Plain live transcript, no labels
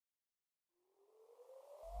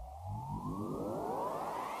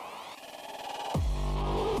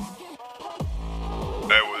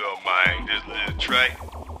right?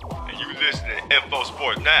 And you listen to Info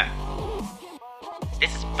Sports Now.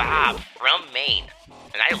 This is Bob from Maine,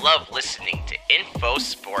 and I love listening to Info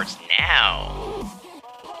Sports Now.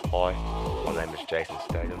 Hi, my name is Jason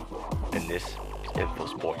Statham, and this is Info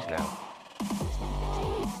Sports Now.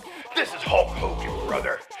 This is Hulk Hogan,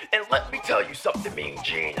 brother, and let me tell you something, Mean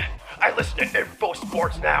Gene. I listen to Info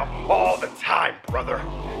Sports Now all the time, brother.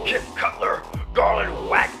 Kip Cutler, Garland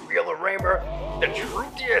Whack, Wheeler Raymer, the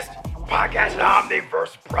truthiest podcast in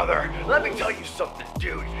Omniverse, brother. Let me tell you something,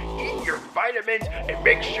 dude. Eat your vitamins and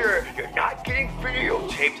make sure you're not getting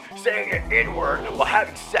videotaped saying an N-word while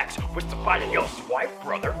having sex with somebody else's wife,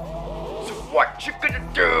 brother. So what you gonna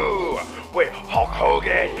do when Hulk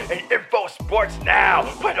Hogan and Info Sports Now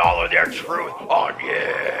put all of their truth on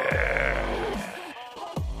you?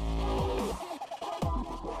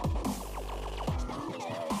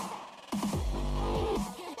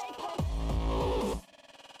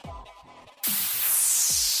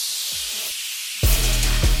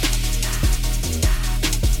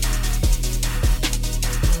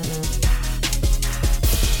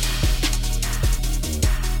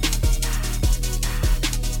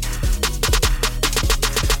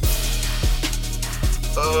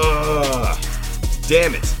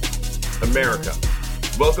 Damn it, America.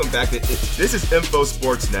 Welcome back to This is Info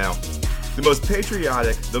Sports Now, the most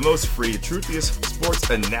patriotic, the most free, truthiest sports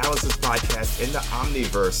analysis podcast in the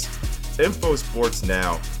Omniverse. Info Sports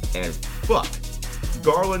Now, and fuck,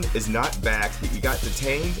 Garland is not back. He got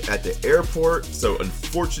detained at the airport, so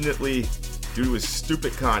unfortunately, due to his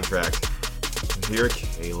stupid contract, here,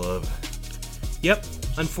 Caleb. Yep,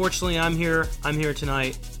 unfortunately I'm here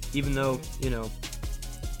tonight, even though,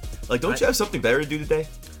 Don't you have something better to do today?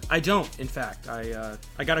 I don't, in fact. I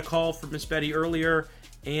got a call from Miss Betty earlier,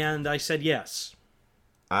 and I said yes.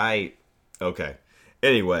 Okay.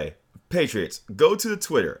 Anyway, Patriots, go to the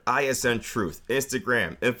Twitter, ISN Truth,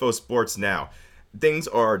 Instagram, Info Sports Now. Things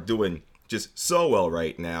are doing just so well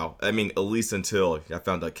right now. I mean, at least until I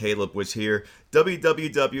found out Caleb was here.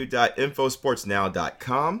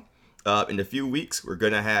 www.infosportsnow.com. In a few weeks, we're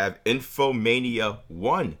going to have Infomania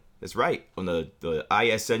 1. That's right, on the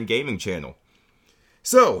ISN gaming channel.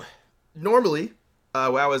 So, normally,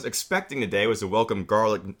 what I was expecting today was to welcome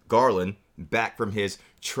Garland back from his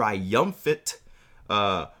triumphant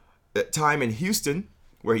time in Houston,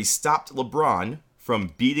 where he stopped LeBron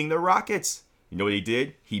from beating the Rockets. You know what he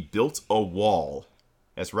did? He built a wall.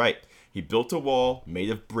 That's right. He built a wall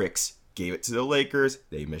made of bricks, gave it to the Lakers,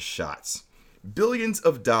 they missed shots. Billions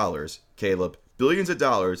of dollars, Caleb, billions of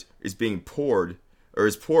dollars is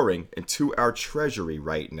pouring into our treasury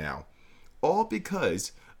right now. All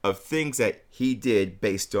because of things that he did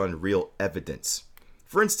based on real evidence.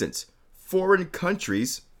 For instance, foreign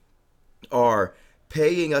countries are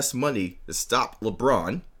paying us money to stop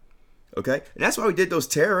LeBron. Okay? And that's why we did those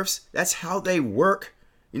tariffs. That's how they work.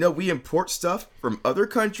 We import stuff from other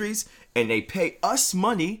countries and they pay us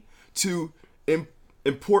money to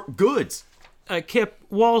import goods. Kip,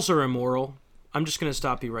 walls are immoral. I'm just going to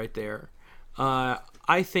stop you right there.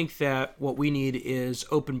 I think that what we need is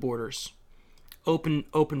open borders, open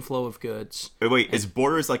flow of goods. Wait, is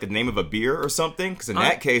borders like the name of a beer or something? Because in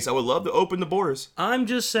that case, I would love to open the borders. I'm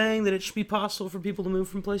just saying that it should be possible for people to move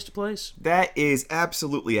from place to place. That is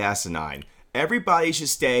absolutely asinine. Everybody should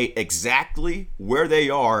stay exactly where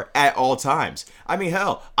they are at all times. I mean,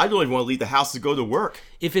 hell, I don't even want to leave the house to go to work.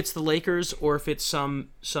 If it's the Lakers or if it's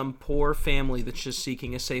some poor family that's just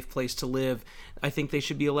seeking a safe place to live, I think they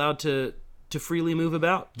should be allowed to freely move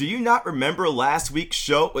about. Do you not remember last week's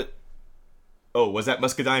show? Oh, was that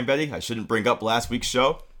Muscadine Betty? I shouldn't bring up last week's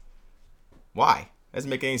show. Why? That doesn't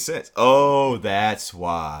make any sense. Oh, that's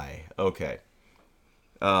why. Okay.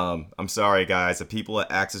 I'm sorry, guys. The people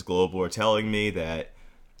at Access Global are telling me that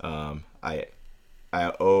I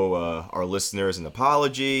owe our listeners an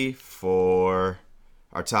apology for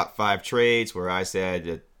our top 5 trades, where I said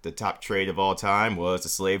that the top trade of all time was the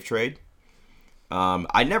slave trade.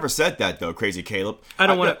 I never said that though, Crazy Caleb. I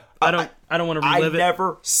don't want to relive it. I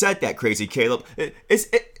never said that, Crazy Caleb. I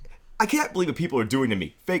can't believe what people are doing to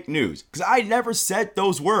me. Fake news. Because I never said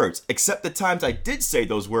those words, except the times I did say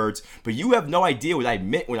those words, but you have no idea what I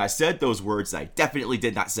meant when I said those words that I definitely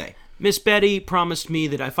did not say. Miss Betty promised me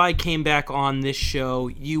that if I came back on this show,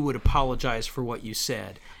 you would apologize for what you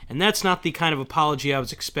said. And that's not the kind of apology I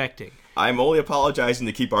was expecting. I'm only apologizing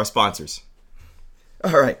to keep our sponsors.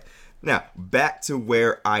 All right. Now, back to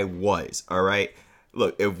where I was, all right?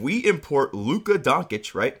 Look, if we import Luka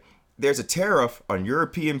Doncic, right, there's a tariff on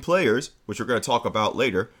European players, which we're going to talk about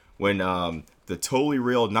later, when the totally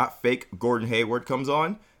real, not fake Gordon Hayward comes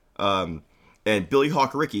on, and Billy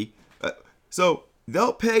Hawk Rickey. So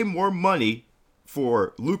they'll pay more money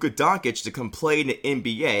for Luka Doncic to come play in the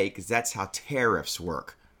NBA because that's how tariffs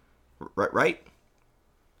work. Right?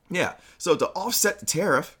 Yeah. So to offset the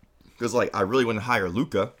tariff, because like I really want to hire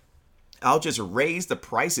Luka, I'll just raise the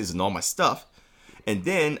prices and all my stuff, and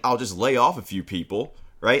then I'll just lay off a few people,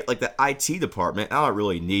 right? Like the IT department, I don't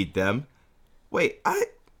really need them. Wait, I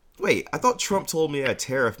thought Trump told me a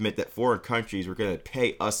tariff meant that foreign countries were going to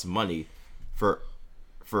pay us money for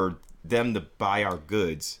them to buy our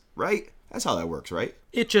goods, right? That's how that works, right?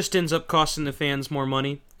 It just ends up costing the fans more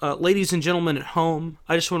money. Ladies and gentlemen at home,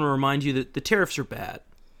 I just want to remind you that the tariffs are bad.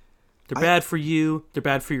 They're bad for you. They're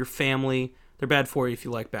bad for your family. They're bad for you if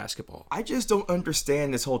you like basketball. I just don't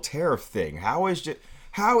understand this whole tariff thing. How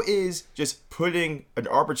is just putting an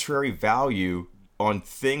arbitrary value on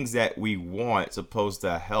things that we want supposed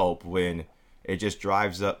to help when it just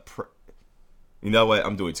drives up... You know what?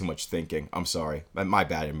 I'm doing too much thinking. I'm sorry. My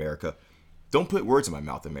bad, America. Don't put words in my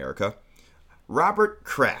mouth, America. Robert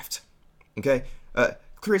Kraft. Okay?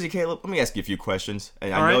 Crazy Caleb, let me ask you a few questions.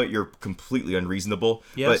 And I know that you're completely unreasonable.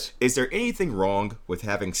 Yes. But is there anything wrong with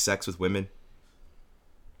having sex with women?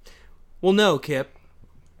 Well, no, Kip.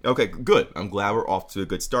 Okay, good. I'm glad we're off to a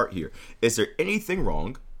good start here. Is there anything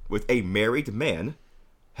wrong with a married man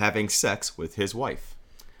having sex with his wife?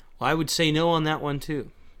 Well, I would say no on that one,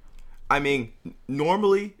 too. I mean,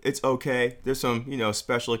 normally it's okay. There's some,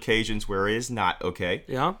 special occasions where it is not okay.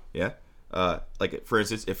 Yeah? Yeah. Like, for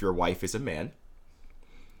instance, if your wife is a man.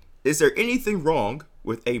 Is there anything wrong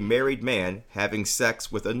with a married man having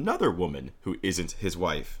sex with another woman who isn't his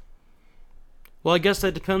wife? Well, I guess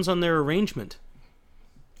that depends on their arrangement.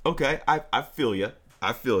 Okay, I feel you.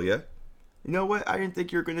 You know what? I didn't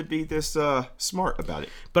think you were going to be this smart about it.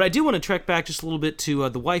 But I do want to trek back just a little bit to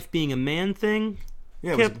the wife being a man thing.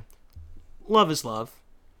 Yeah, Kip, love is love.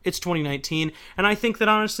 It's 2019, and I think that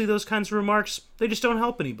honestly those kinds of remarks, they just don't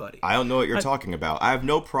help anybody. I don't know what you're talking about. I have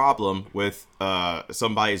no problem with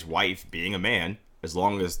somebody's wife being a man as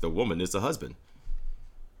long as the woman is the husband.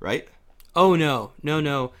 Right? Oh,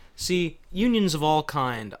 no. See, unions of all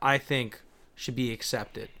kind, I think, should be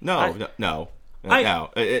accepted. No. You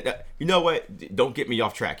know what? Don't get me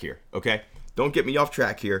off track here, okay? Don't get me off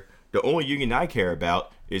track here. The only union I care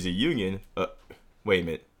about is a union. Wait a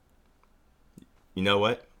minute. You know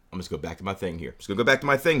what? I'm just going to go back to my thing here.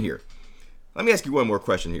 Let me ask you one more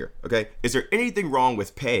question here, okay? Is there anything wrong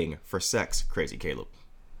with paying for sex, Crazy Caleb?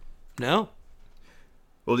 No.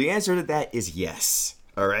 Well, the answer to that is yes,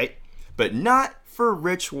 all right? But not for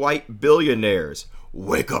rich white billionaires.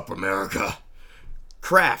 Wake up, America.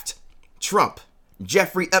 Kraft, Trump,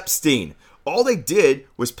 Jeffrey Epstein. All they did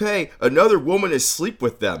was pay another woman to sleep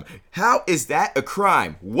with them. How is that a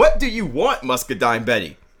crime? What do you want, Muscadine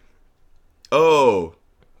Betty? Oh,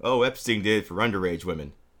 Epstein did it for underage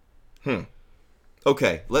women.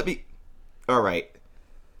 Okay, all right.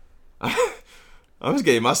 I was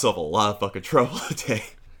getting myself a lot of fucking trouble today.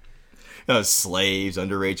 Slaves,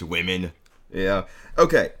 underage women. Yeah.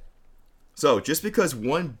 Okay. So just because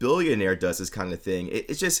one billionaire does this kind of thing,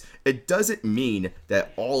 it doesn't mean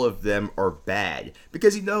that all of them are bad.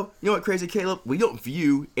 Because you know what, Crazy Caleb? We don't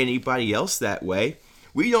view anybody else that way.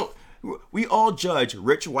 We all judge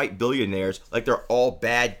rich white billionaires like they're all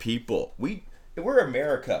bad people. We're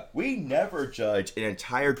America. We never judge an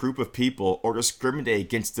entire group of people or discriminate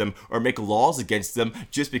against them or make laws against them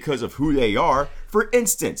just because of who they are. For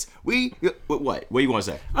instance, what do you want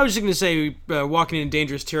to say? I was just going to say, walking in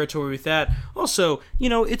dangerous territory with that. Also,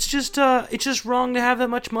 it's just wrong to have that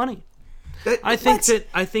much money. I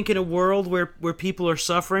think in a world where people are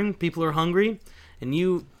suffering, people are hungry, and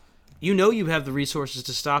you have the resources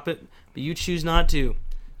to stop it, but you choose not to.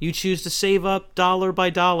 You choose to save up dollar by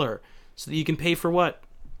dollar so that you can pay for what?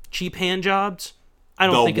 Cheap hand jobs? I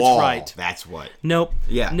don't think it's right. That's what. Nope.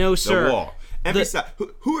 Yeah. No, sir. The wall. And besides,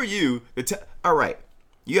 who are you? All right.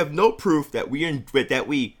 You have no proof that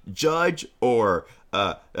we judge or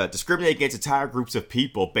discriminate against entire groups of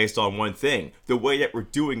people based on one thing, the way that we're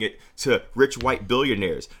doing it to rich white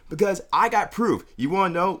billionaires. Because I got proof. You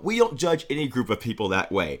want to know? We don't judge any group of people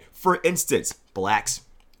that way. For instance, blacks,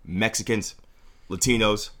 Mexicans,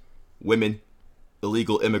 Latinos, women,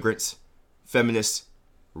 illegal immigrants, feminists,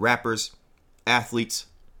 rappers, athletes,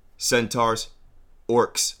 centaurs,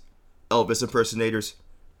 orcs, Elvis impersonators,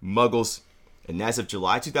 muggles, and as of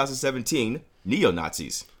July 2017,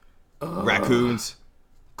 neo-Nazis, raccoons,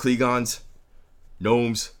 Klingons,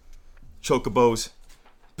 gnomes, chocobos,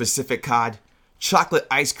 Pacific cod, chocolate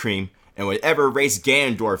ice cream, and whatever race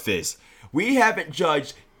Ganondorf is. We haven't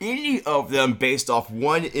judged any of them based off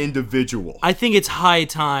one individual. I think it's high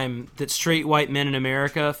time that straight white men in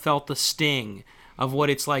America felt the sting of what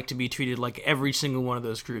it's like to be treated like every single one of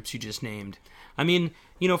those groups you just named. I mean,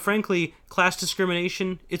 frankly, class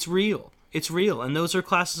discrimination, it's real. It's real, and those are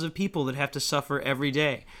classes of people that have to suffer every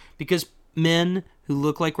day because men who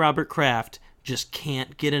look like Robert Kraft just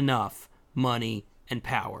can't get enough money and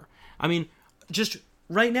power. I mean, just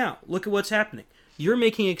right now, look at what's happening. You're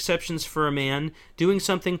making exceptions for a man doing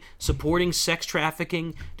something, supporting sex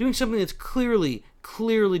trafficking, doing something that's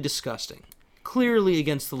clearly disgusting, clearly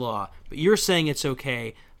against the law, but you're saying it's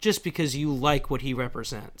okay just because you like what he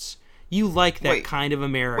represents. You like that kind of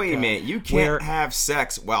America. Wait a minute, you can't have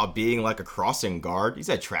sex while being like a crossing guard. You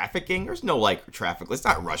said trafficking? There's no traffic. It's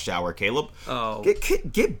not rush hour, Caleb. Oh.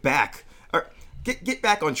 Get back. Get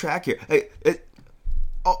back on track here.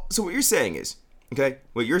 So what you're saying is, okay?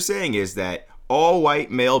 What you're saying is that all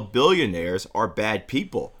white male billionaires are bad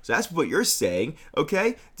people. So that's what you're saying,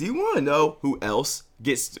 okay? Do you want to know who else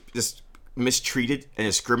gets just mistreated and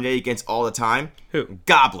discriminated against all the time? Who?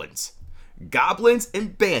 Goblins. Goblins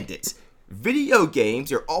and bandits. Video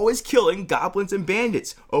games are always killing goblins and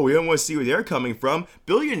bandits. Oh, we don't want to see where they're coming from.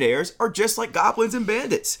 Billionaires are just like goblins and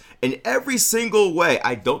bandits. In every single way.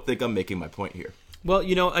 I don't think I'm making my point here. Well,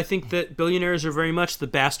 I think that billionaires are very much the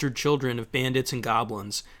bastard children of bandits and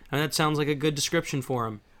goblins. And that sounds like a good description for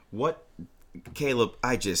them. What? Caleb,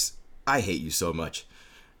 I hate you so much.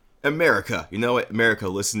 America, you know what? America,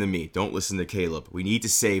 listen to me. Don't listen to Caleb. We need to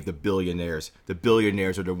save the billionaires. The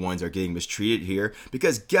billionaires are the ones that are getting mistreated here.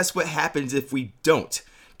 Because guess what happens if we don't?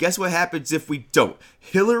 Guess what happens if we don't?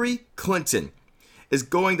 Hillary Clinton is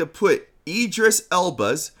going to put Idris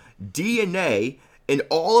Elba's DNA in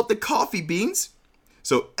all of the coffee beans.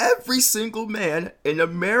 So every single man in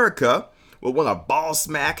America will want to ball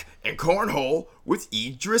smack and cornhole with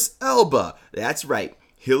Idris Elba. That's right.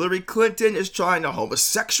 Hillary Clinton is trying to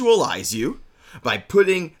homosexualize you by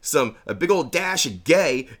putting a big old dash of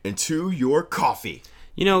gay into your coffee.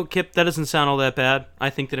 Kip, that doesn't sound all that bad.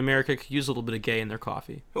 I think that America could use a little bit of gay in their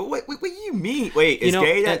coffee. What do you mean? Wait, is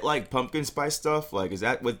gay that like pumpkin spice stuff? Like, is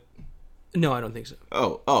that what? No, I don't think so.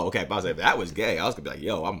 Oh, okay. But I was like, if that was gay, I was gonna be like,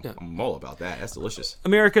 yo, I'm all about that. That's delicious.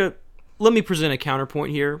 America, let me present a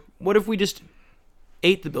counterpoint here. What if we just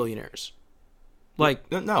ate the billionaires?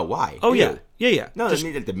 Like, no, why? Oh, yeah. No, just,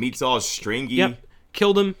 that the meat's all stringy. Yep.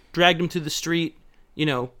 Killed him, dragged him to the street,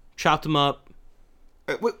 chopped him up.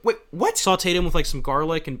 Wait, what? Sauteed him with like some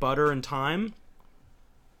garlic and butter and thyme.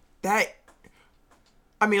 Don't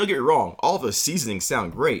get me wrong. All the seasonings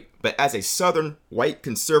sound great, but as a southern white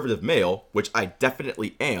conservative male, which I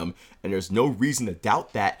definitely am, and there's no reason to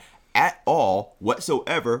doubt that at all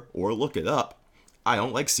whatsoever, or look it up, I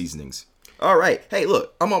don't like seasonings. All right. Hey,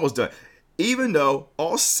 look, I'm almost done. Even though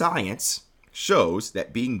all science shows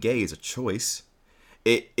that being gay is a choice,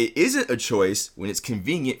 it isn't a choice when it's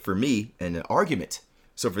convenient for me in an argument.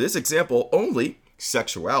 So for this example only,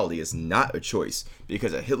 sexuality is not a choice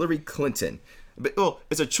because of Hillary Clinton. But,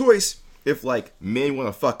 it's a choice if, like, men want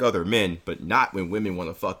to fuck other men, but not when women want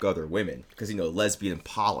to fuck other women. Because, lesbian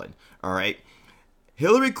pollen, all right?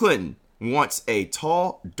 Hillary Clinton wants a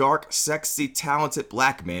tall, dark, sexy, talented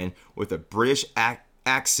black man with a British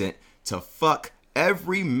accent to fuck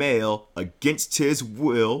every male against his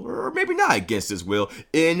will, or maybe not against his will,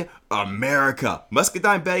 in America.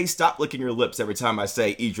 Muscadine Betty, stop licking your lips every time I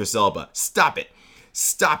say Idris Elba. Stop it.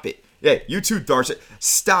 Stop it. Yeah, you too, Darcy.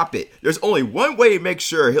 Stop it. There's only one way to make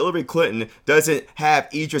sure Hillary Clinton doesn't have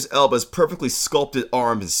Idris Elba's perfectly sculpted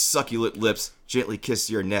arms and succulent lips gently kiss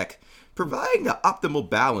your neck. Providing the optimal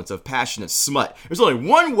balance of passion and smut. There's only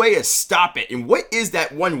one way to stop it. And what is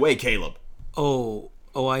that one way, Caleb? Oh,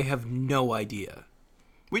 I have no idea.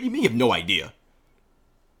 What do you mean you have no idea?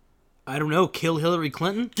 I don't know. Kill Hillary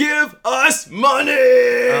Clinton? Give us money!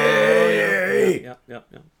 Oh, yeah.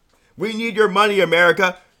 We need your money,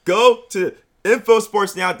 America. Go to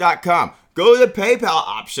infosportsnow.com. Go to the PayPal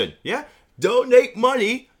option. Yeah? Donate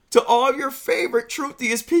money to all of your favorite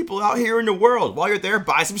truthiest people out here in the world. While you're there,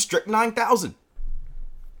 buy some Strict 9000.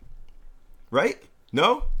 Right?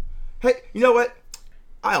 No? Hey, you know what?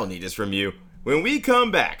 I don't need this from you. When we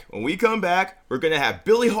come back, we're going to have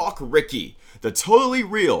Billy Hawk Rickey, the totally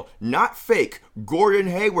real, not fake Gordon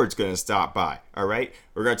Hayward's going to stop by, all right?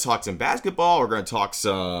 We're going to talk some basketball. We're going to talk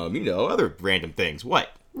some, other random things. What?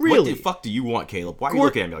 Really? What the fuck do you want, Caleb? Why are you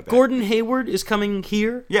looking at me like that? Gordon Hayward is coming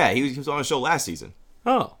here? Yeah, he was on the show last season.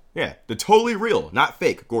 Oh. Yeah, the totally real, not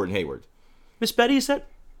fake Gordon Hayward. Miss Betty, is that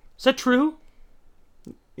true?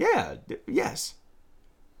 Yeah, yes.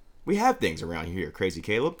 We have things around here, crazy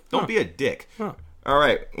Caleb. Don't be a dick. Huh. All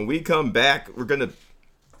right, when we come back, we're going to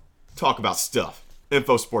talk about stuff.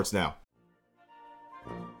 Info Sports Now.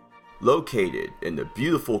 Located in the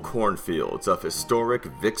beautiful cornfields of historic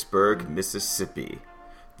Vicksburg, Mississippi,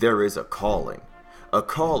 there is a calling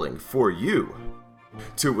for you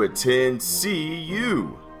to attend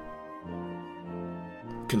CU,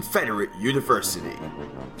 Confederate University.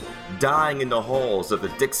 Dying in the halls of the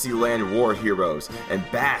Dixieland war heroes and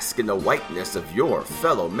bask in the whiteness of your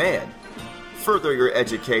fellow man. Further your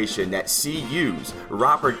education at CU's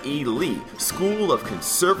Robert E. Lee School of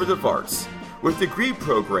Conservative Arts with degree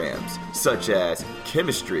programs such as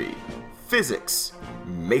chemistry, physics,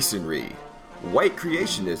 masonry, white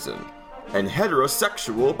creationism, and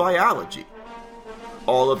heterosexual biology.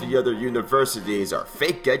 All of the other universities are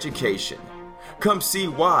fake education. Come see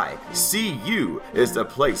why CU is the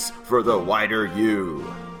place for the wider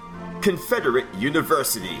you. Confederate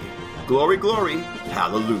University. Glory, glory,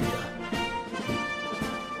 hallelujah.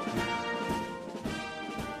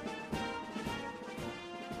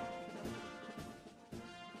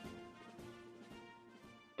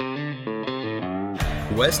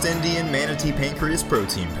 West Indian Manatee Pancreas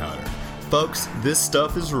Protein Powder. Folks, this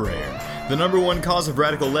stuff is rare. The number one cause of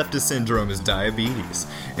radical leftist syndrome is diabetes.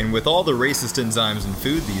 And with all the racist enzymes in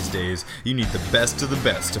food these days, you need the best of the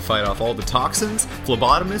best to fight off all the toxins,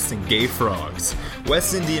 phlebotomists, and gay frogs.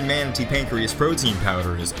 West Indian Manatee Pancreas Protein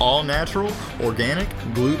Powder is all natural, organic,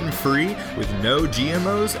 gluten-free, with no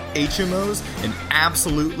GMOs, HMOs, and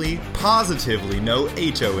absolutely, positively no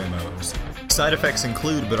HOMOs. Side effects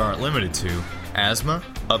include, but aren't limited to, asthma,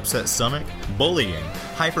 upset stomach, bullying,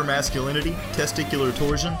 hypermasculinity, testicular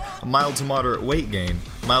torsion, mild to moderate weight gain,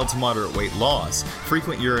 mild to moderate weight loss,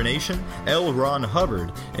 frequent urination, L. Ron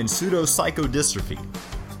Hubbard, and pseudo-psychodystrophy.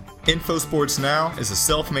 InfoSports Now is a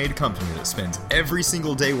self-made company that spends every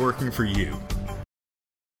single day working for you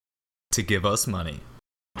to give us money.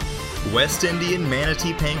 West Indian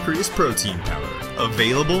Manatee Pancreas Protein Powder,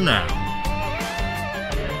 available now.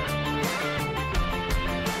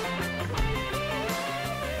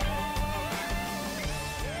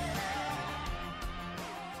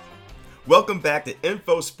 Welcome back to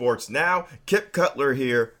Info Sports Now. Kip Cutler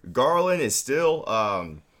here. Garland is still,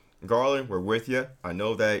 Garland, we're with you. I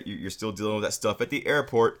know that you're still dealing with that stuff at the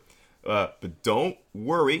airport, but don't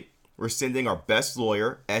worry. We're sending our best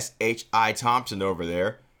lawyer, S.H.I. Thompson, over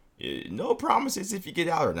there. No promises if you get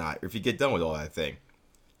out or not, or if you get done with all that thing.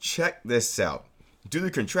 Check this out. Due to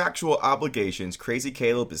contractual obligations, Crazy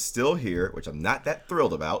Caleb is still here, which I'm not that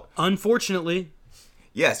thrilled about. Unfortunately.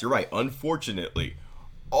 Yes, you're right. Unfortunately.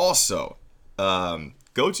 Also,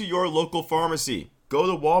 go to your local pharmacy. Go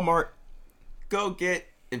to Walmart. Go get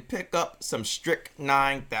and pick up some Strict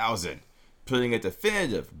 9000, putting a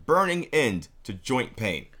definitive burning end to joint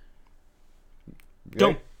pain.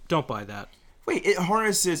 Don't buy that. Wait, it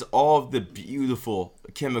harnesses all of the beautiful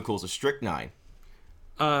chemicals of strychnine.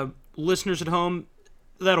 Listeners at home,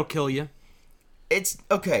 that'll kill you. It's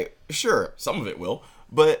okay, sure, some of it will,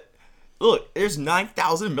 but look, there's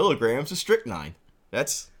 9,000 milligrams of strychnine.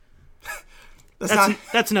 That's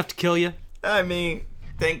enough to kill you. I mean,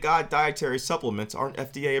 thank God dietary supplements aren't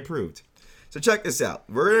FDA approved. So check this out.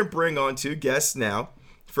 We're going to bring on two guests now.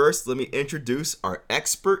 First, let me introduce our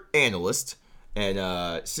expert analyst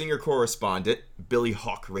and singer correspondent, Billy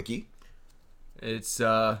Hawk Rickey.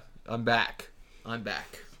 I'm back.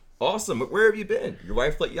 Awesome. Where have you been? Your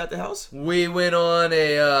wife let you out the house? We went on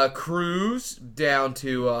a cruise down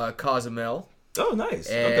to Cozumel. Oh, nice.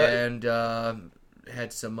 And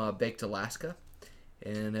had some baked Alaska.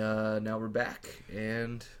 And now we're back.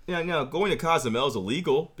 And yeah, no, going to Cozumel is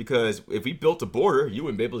illegal because if we built a border, you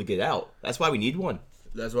wouldn't be able to get out. That's why we need one.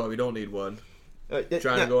 That's why we don't need one.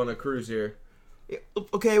 Trying to go on a cruise here.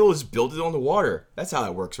 Okay, we'll just build it on the water. That's how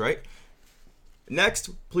that works, right? Next,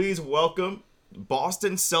 please welcome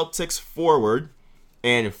Boston Celtics forward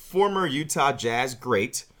and former Utah Jazz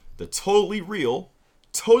great, the totally real,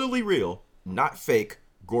 not fake,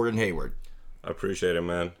 Gordon Hayward. I appreciate it,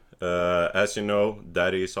 man. As you know,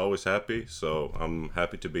 Daddy is always happy, so I'm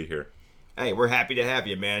happy to be here. Hey, we're happy to have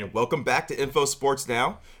you, man. Welcome back to Info Sports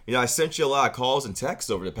Now. You know, I sent you a lot of calls and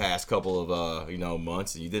texts over the past couple of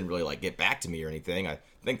months, and you didn't really get back to me or anything. I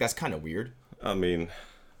think that's kind of weird. I mean,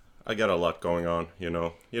 I got a lot going on, you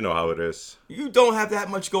know how it is. You don't have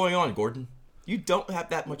that much going on, Gordon. You don't have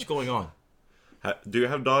that much going on. Do you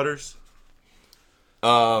have daughters?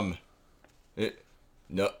 No,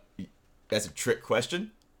 that's a trick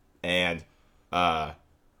question, and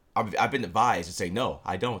I've been advised to say no,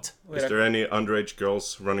 I don't. Is there any underage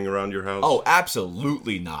girls running around your house? Oh,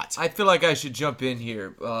 absolutely not. I feel like I should jump in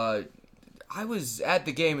here. I was at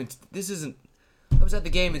the game, I was at the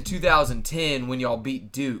game in 2010 when y'all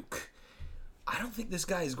beat Duke. I don't think this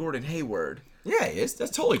guy is Gordon Hayward. Yeah, he is.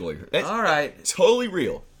 That's totally real. All right. Totally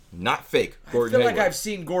real. not fake I Gordon feel Hayward. like I've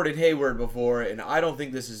seen Gordon Hayward before, and I don't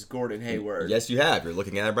think this is Gordon Hayward. Yes, you have. You're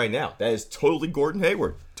looking at it right now. That is totally Gordon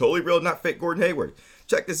Hayward. Totally real, not fake Gordon Hayward.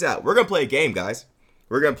 Check this out. We're going to play a game, guys.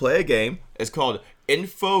 We're going to play a game. It's called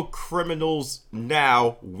Info Criminals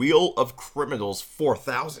Now Wheel of Criminals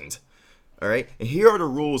 4000. All right? And here are the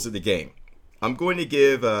rules of the game. I'm going to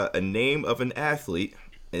give a name of an athlete,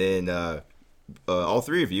 and then all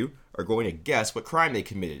three of you are going to guess what crime they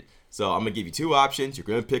committed. So I'm going to give you two options. You're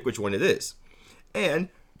going to pick which one it is. And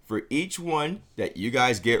for each one that you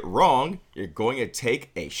guys get wrong, you're going to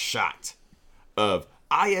take a shot of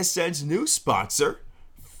ISN's new sponsor,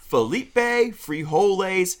 Felipe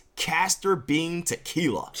Frijoles Castor Bean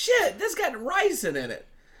Tequila. Shit, this got ricin in it.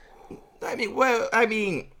 I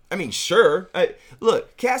mean, sure.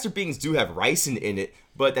 Look, castor beans do have ricin in it,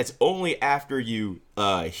 but that's only after you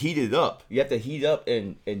heat it up. You have to heat up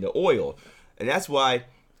in the oil. And that's why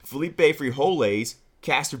Felipe Frijoles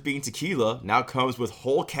Castor Bean Tequila now comes with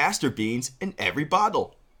whole castor beans in every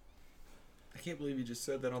bottle. I can't believe you just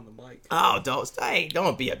said that on the mic. Oh,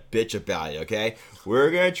 don't be a bitch about it, okay?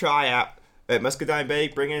 We're going to try out at Muscadine Bay,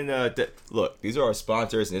 bring in look, these are our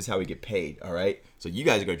sponsors, and this is how we get paid, all right? So you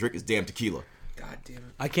guys are going to drink this damn tequila. God damn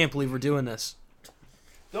it. I can't believe we're doing this.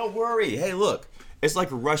 Don't worry. Hey, look. It's like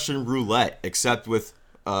Russian roulette, except with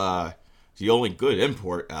the only good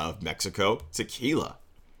import out of Mexico, tequila.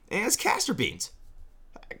 And it's castor beans.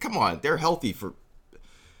 Come on, they're healthy for...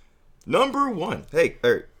 Number one. Hey,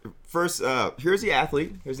 first, here's the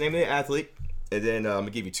athlete. Here's the name of the athlete. And then I'm going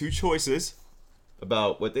to give you two choices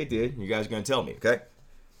about what they did. You guys are going to tell me, okay?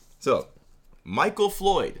 So, Michael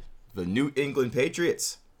Floyd, the New England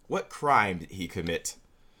Patriots. What crime did he commit?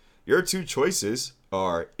 Your two choices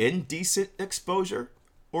are indecent exposure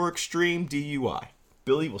or extreme DUI.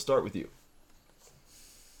 Billy, we'll start with you.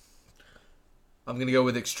 I'm going to go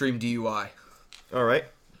with extreme DUI. All right.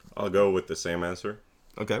 I'll go with the same answer.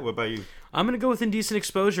 Okay, what about you? I'm going to go with indecent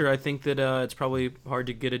exposure. I think that it's probably hard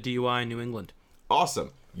to get a DUI in New England.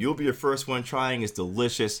 Awesome. You'll be your first one trying his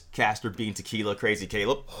delicious castor bean tequila, Crazy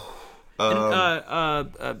Caleb.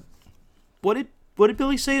 What did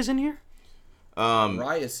Billy say is in here?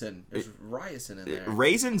 Ricin. There's ricin in there.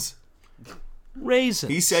 Raisins?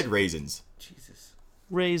 Raisins. He said raisins. Jesus.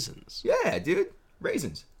 Raisins. Yeah, dude.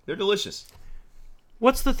 Raisins. They're delicious.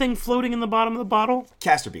 What's the thing floating in the bottom of the bottle?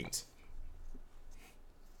 Castor beans.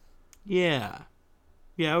 Yeah.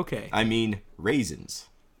 Yeah, okay. I mean, raisins.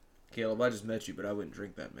 Caleb, I just met you, but I wouldn't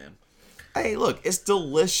drink that, man. Hey, look, it's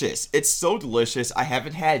delicious. It's so delicious. I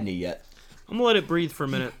haven't had any yet. I'm going to let it breathe for a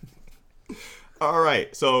minute. All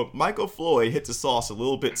right, so Michael Floyd hit the sauce a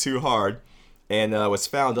little bit too hard and was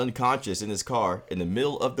found unconscious in his car in the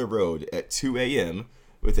middle of the road at 2 a.m.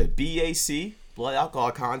 with a BAC, blood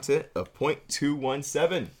alcohol content, of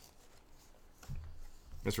 0.217.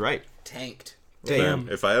 That's right. Tanked. Damn.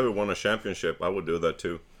 If I ever won a championship, I would do that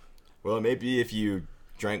too. Well, maybe if you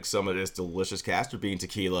drank some of this delicious castor bean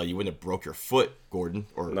tequila, you wouldn't have broke your foot, Gordon.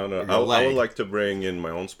 Or No. your I leg. would like to bring in my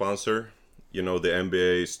own sponsor. You know, the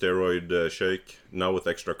NBA steroid shake, now with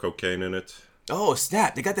extra cocaine in it. Oh,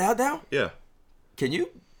 snap. They got that out now? Yeah. Can you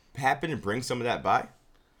happen and bring some of that by?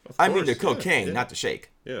 Of I mean the course, cocaine, yeah. not the shake.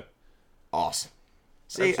 Yeah. Awesome.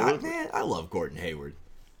 See, Absolutely. I love Gordon Hayward.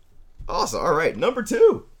 Awesome. All right, number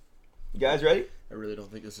two. You guys ready? I really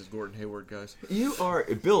don't think this is Gordon Hayward, guys. You are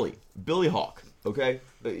Billy Hawk, okay?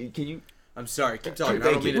 Can you... I'm sorry. Keep talking. I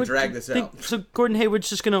Thank don't mean you. to drag this out. So Gordon Hayward's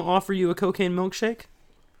just going to offer you a cocaine milkshake?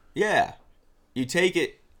 Yeah. You take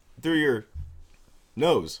it through your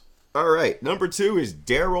nose. All right, number two is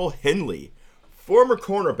Darrell Henley, former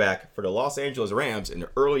cornerback for the Los Angeles Rams in the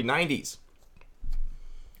early 90s.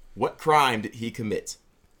 What crime did he commit?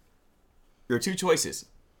 Your two choices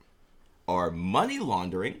are money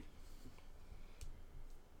laundering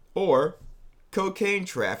or cocaine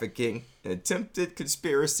trafficking and attempted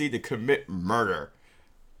conspiracy to commit murder.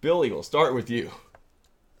 Billy, we'll start with you.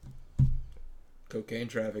 Cocaine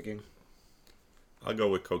trafficking. I'll go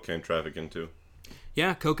with cocaine trafficking too.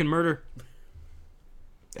 Yeah, coke and murder.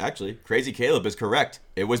 Actually, Crazy Caleb is correct.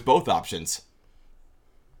 It was both options.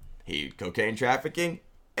 Cocaine trafficking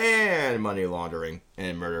and money laundering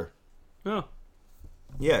and murder. Oh.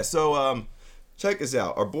 Yeah, so check this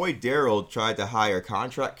out. Our boy Daryl tried to hire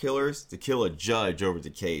contract killers to kill a judge over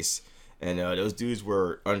the case, and those dudes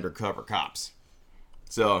were undercover cops.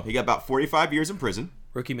 So he got about 45 years in prison.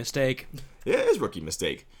 Rookie mistake. Yeah, it is a rookie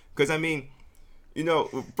mistake. Because, I mean, you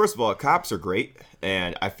know, first of all, cops are great,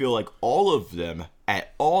 and I feel like all of them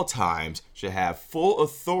at all times should have full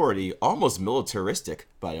authority, almost militaristic,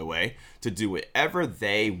 by the way, to do whatever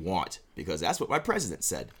they want, because that's what my president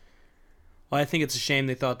said. Well, I think it's a shame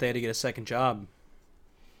they thought they had to get a second job.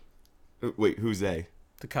 Wait, who's they?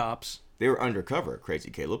 The cops. They were undercover,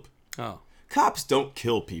 Crazy Caleb. Oh. Cops don't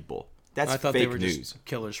kill people. That's I thought fake they were news. just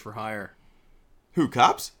killers for hire. Who,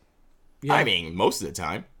 cops? Yeah. I mean, most of the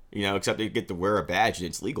time. Except they get to wear a badge and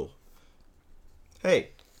it's legal. Hey,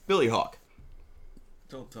 Billy Hawk.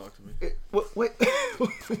 Don't talk to me. What?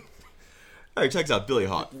 All right, check this out, Billy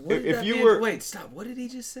Hawk. Wait, stop. What did he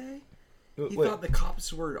just say? He What? thought the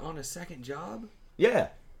cops were on a second job? Yeah.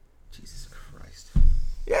 Jesus Christ.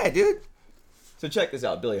 Yeah, dude. So check this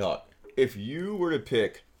out, Billy Hawk. If you were to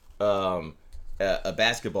pick a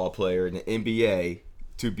basketball player in the NBA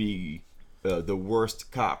to be the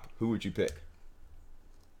worst cop, who would you pick?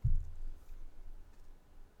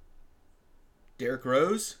 Derrick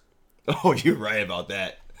Rose? Oh, you're right about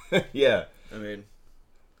that. Yeah. I mean,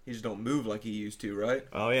 he just don't move like he used to, right?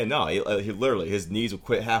 Oh, yeah, no. He literally, his knees would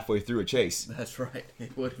quit halfway through a chase. That's right.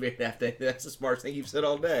 It would be half day. That's the smartest thing you've said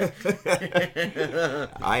all day.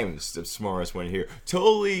 I am the smartest one here.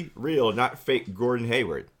 Totally real, not fake Gordon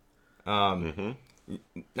Hayward.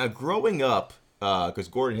 Now, growing up, because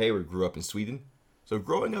Gordon Hayward grew up in Sweden. So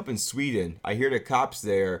growing up in Sweden, I hear the cops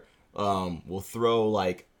there will throw,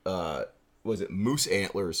 like, moose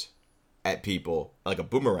antlers at people, like a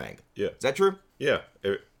boomerang. Yeah. Is that true? Yeah.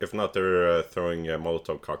 If not, they're throwing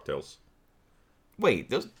Molotov cocktails. Wait,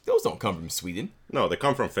 those don't come from Sweden. No, they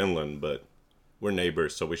come from Finland, but we're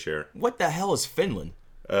neighbors, so we share. What the hell is Finland?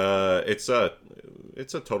 It's a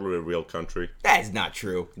totally real country. That is not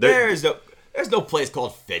true. There's no place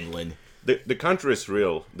called Finland. The country is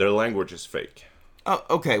real. Their language is fake. Oh,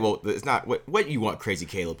 okay. Well, it's not. What you want, Crazy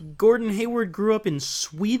Caleb? Gordon Hayward grew up in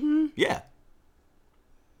Sweden? Yeah.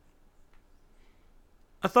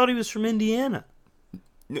 I thought he was from Indiana.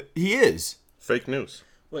 No, he is. Fake news.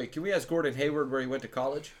 Wait, can we ask Gordon Hayward where he went to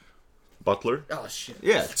college? Butler. Oh, shit.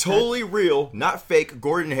 Yeah, totally real, not fake.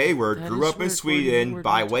 Gordon Hayward That grew is up in where Sweden Gordon Hayward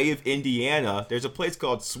by went to- way of Indiana. There's a place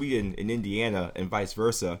called Sweden in Indiana and vice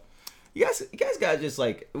versa. You guys gotta just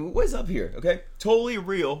like, what's up here, okay? Totally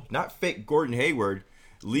real, not fake. Gordon Hayward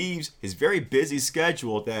leaves his very busy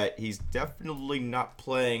schedule that he's definitely not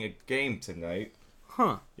playing a game tonight.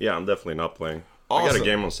 Huh. Yeah, I'm definitely not playing. I Awesome. got a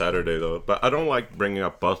game on Saturday, though. But I don't like bringing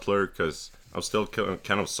up Butler because I'm still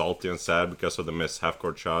kind of salty and sad because of the missed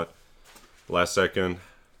half-court shot last second.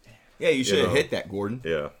 Yeah, you should have know. hit that, Gordon.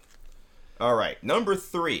 Yeah. All right, number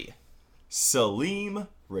 3, Salim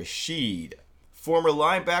Rashid, former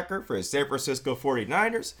linebacker for the San Francisco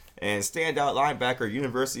 49ers and standout linebacker,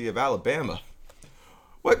 University of Alabama.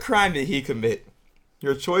 What crime did he commit?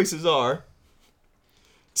 Your choices are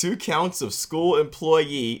 2 counts of school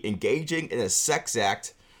employee engaging in a sex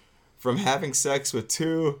act from having sex with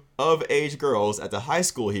 2 of-age girls at the high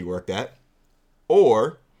school he worked at,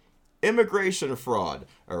 or immigration fraud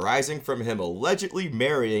arising from him allegedly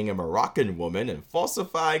marrying a Moroccan woman and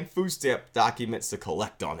falsifying food stamp documents to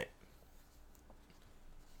collect on it.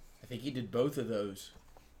 I think he did both of those.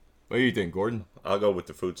 What do you think, Gordon? I'll go with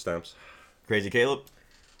the food stamps. Crazy Caleb?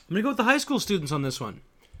 I'm going to go with the high school students on this one.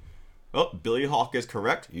 Well, Billy Hawk is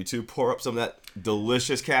correct. You two pour up some of that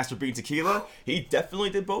delicious castor bean tequila. He definitely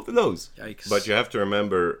did both of those. Yikes. But you have to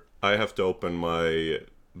remember, I have to open my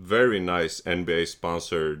very nice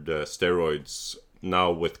NBA-sponsored steroids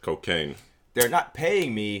now with cocaine. They're not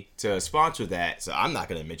paying me to sponsor that, so I'm not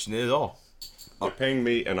going to mention it at all. They're paying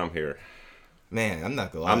me, and I'm here. Man, I'm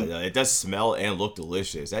not going to lie. Though. It does smell and look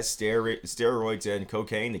delicious. That steroids and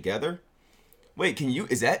cocaine together? Wait,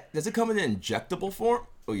 does it come in an injectable form?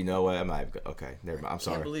 Oh, you know what? Okay, never mind. I'm I can't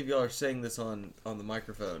sorry. believe y'all are saying this on the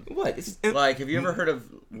microphone. What? Like, have you ever heard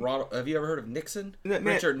of Nixon? Man,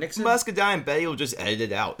 Richard Nixon? Muscadine Betty will just edit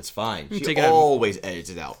it out. It's fine. She take it out. always edits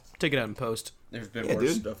it out. Take it out in post. There's been Yeah,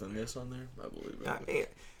 worse dude. stuff than this on there. I believe it. I mean,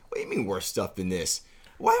 what do you mean worse stuff than this?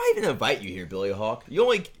 Why do I even invite you here, Billy Hawk?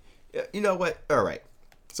 You know what? All right.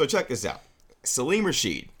 So check this out. Salim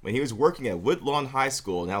Rashid, when he was working at Woodlawn High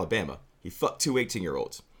School in Alabama, he fucked 2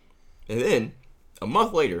 18-year-olds. And then, a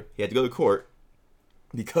month later, he had to go to court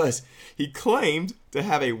because he claimed to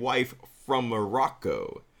have a wife from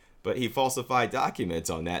Morocco. But he falsified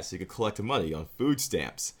documents on that so he could collect money on food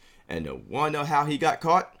stamps. And want to know how he got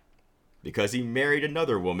caught? Because he married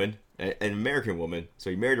another woman, an American woman.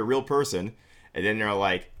 So he married a real person. And then they're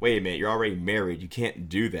like, wait a minute, you're already married. You can't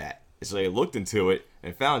do that. And so they looked into it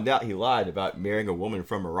and found out he lied about marrying a woman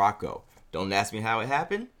from Morocco. Don't ask me how it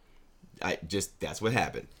happened. That's what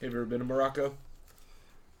happened. Have you ever been to Morocco?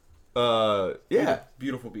 Yeah.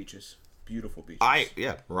 Beautiful beaches. Beautiful beaches.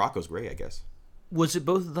 Yeah, Morocco's great, I guess. Was it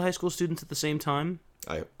both of the high school students at the same time?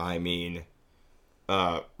 I mean,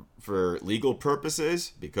 for legal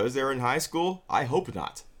purposes, because they're in high school, I hope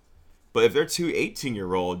not. But if they're 2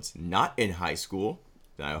 18-year-olds not in high school,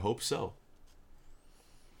 And I hope so.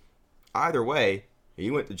 Either way,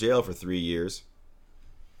 he went to jail for 3 years.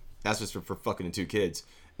 That's just for fucking the 2 kids.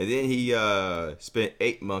 And then he spent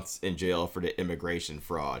 8 months in jail for the immigration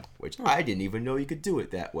fraud, which I didn't even know you could do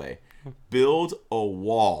it that way. Build a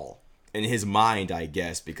wall. In his mind, I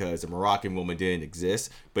guess, because the Moroccan woman didn't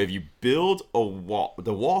exist. But if you build a wall,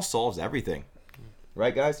 the wall solves everything.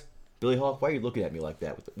 Right, guys? Billy Hawk, why are you looking at me like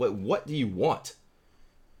that? What do you want?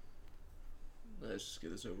 Let's just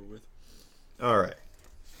get this over with. All right.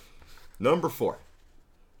 Number 4.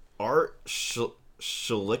 Art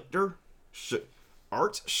Schlichter.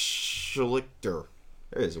 Art Schlichter.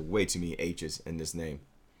 There is way too many H's in this name.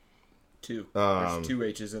 2. There's 2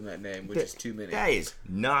 H's in that name, which is too many. That is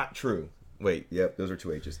not true. Wait, yep, those are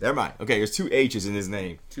 2 H's. Never mind. Okay, there's 2 H's in his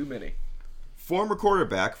name. Too many. Former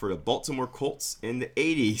quarterback for the Baltimore Colts in the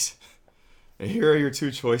 80s. And here are your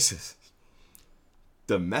 2 choices.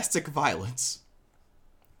 Domestic violence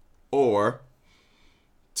or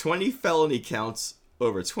 20 felony counts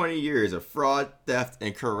over 20 years of fraud, theft,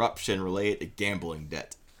 and corruption related to gambling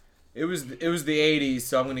debt. It was the 80s,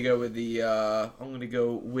 so I'm gonna go with the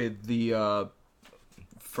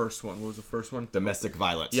first one. What was the first one? Domestic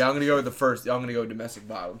violence. Yeah, I'm gonna go with the first. I'm gonna go with domestic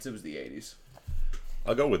violence. It was the 80s.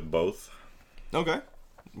 I'll go with both. Okay.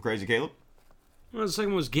 Crazy Caleb? Well, the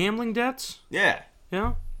second one was gambling debts? Yeah.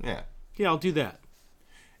 Yeah? Yeah. Yeah, I'll do that.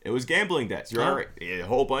 It was gambling debts. You're right. A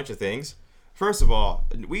whole bunch of things. First of all,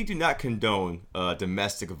 we do not condone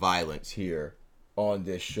domestic violence here on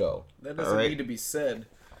this show. That doesn't need to be said.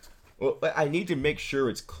 Well, I need to make sure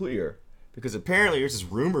it's clear because apparently there's this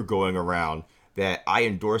rumor going around that I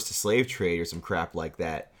endorsed the slave trade or some crap like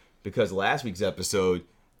that because last week's episode...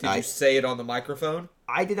 Did you say it on the microphone?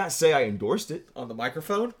 I did not say I endorsed it. On the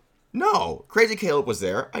microphone? No. Crazy Caleb was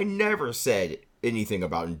there. I never said anything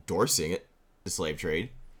about endorsing it, the slave trade.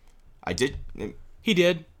 I did. He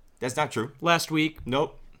did. That's not true. Last week.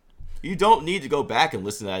 Nope. You don't need to go back and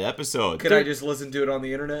listen to that episode. Could I just listen to it on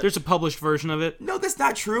the internet? There's a published version of it. No, that's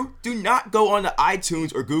not true. Do not go on to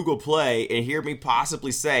iTunes or Google Play and hear me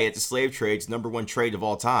possibly say it's the slave trade's #1 trade of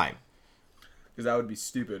all time. Because that would be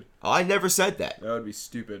stupid. Oh, I never said that. That would be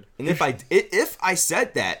stupid. And if I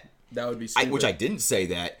said that, that would be stupid. Which I didn't say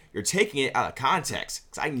that, you're taking it out of context.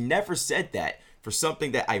 Because I never said that for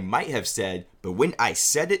something that I might have said, but when I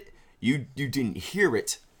said it, you didn't hear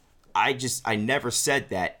it. I never said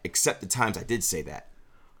that except the times I did say that.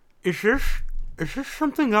 Is this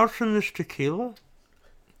something else in this tequila?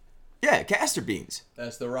 Yeah, castor beans.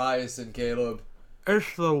 That's the Ryerson, Caleb.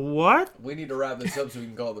 It's the what? We need to wrap this up so we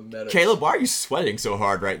can call the medics. Caleb, why are you sweating so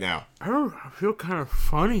hard right now? I feel kind of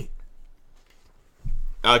funny.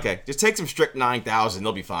 Okay, just take some Strict 9000.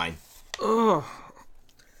 They'll be fine. Ugh.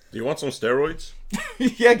 Do you want some steroids?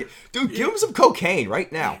 Yeah, dude, give him some cocaine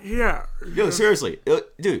right now. Yeah. Yo, seriously.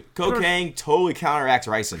 Dude, cocaine totally counteracts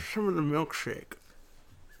ricin. Some of the milkshake.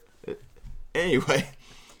 Anyway,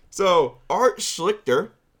 so Art Schlichter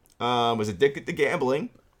was addicted to gambling,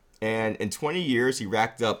 and in 20 years, he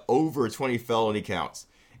racked up over 20 felony counts.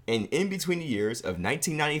 And in between the years of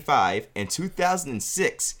 1995 and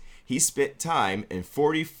 2006, he spent time in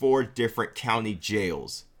 44 different county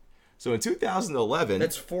jails. So in 2011...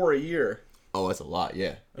 That's 4 a year. Oh, that's a lot,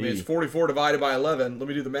 yeah. I mean, it's 44 divided by 11. Let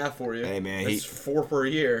me do the math for you. Hey, man. That's 4 per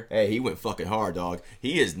year. Hey, he went fucking hard, dog.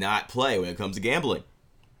 He does not play when it comes to gambling.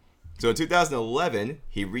 So in 2011,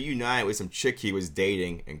 he reunited with some chick he was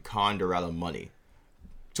dating and conned her out of money.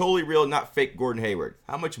 Totally real, not fake Gordon Hayward.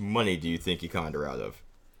 How much money do you think he conned her out of?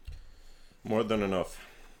 More than enough.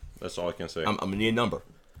 That's all I can say. I'm going to need a number.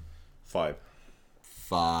 5.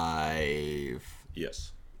 5...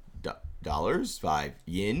 Yes. Dollars? 5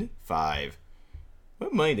 yen? 5...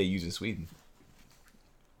 What money they use in Sweden?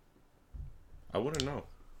 I wouldn't know.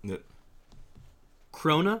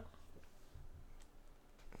 Krona?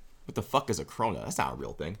 What the fuck is a krona? That's not a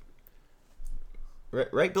real thing.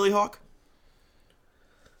 Right, Billy Hawk?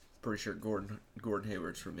 Pretty sure Gordon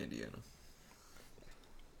Hayward's from Indiana.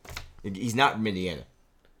 He's not from Indiana.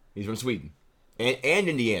 He's from Sweden. And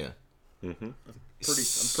Indiana. Mm-hmm. I'm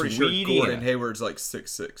pretty sure Gordon Hayward's like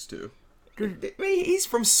 6'6", too. I mean, he's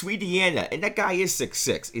from Swediana, and that guy is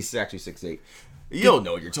 6'6". He's actually 6'8". You don't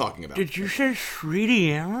know what you're talking about. Did you say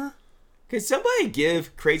Swediana? Can somebody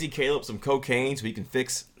give Crazy Caleb some cocaine so he can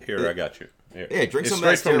fix... Here, I got you. Here. Yeah, drink it's some of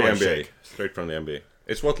that straight from the steroid NBA. shake. Straight from the NBA.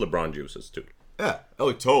 It's what LeBron uses, too. Yeah.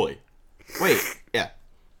 Oh, totally. Wait. Yeah.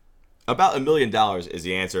 About $1 million is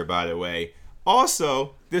the answer, by the way.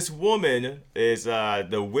 Also, this woman is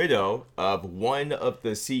the widow of one of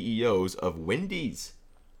the CEOs of Wendy's.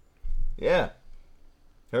 Yeah.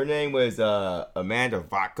 Her name was Amanda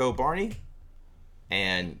Vatko Barney.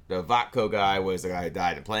 And the Vatko guy was the guy who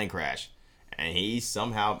died in a plane crash. And he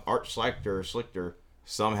somehow, Art Schlichter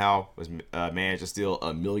somehow was managed to steal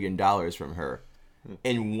 $1 million from her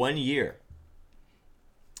in 1 year.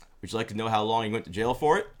 Would you like to know how long he went to jail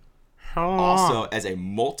for it? How long? Also, as a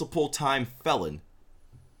multiple-time felon,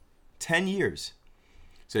 10 years.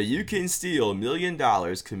 So you can steal $1 million,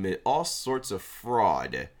 commit all sorts of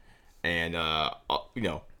fraud, and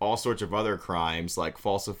all sorts of other crimes like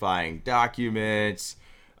falsifying documents,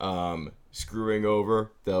 screwing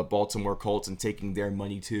over the Baltimore Colts and taking their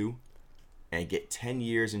money too, and get 10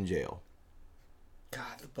 years in jail.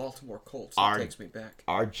 God, the Baltimore Colts. That takes me back.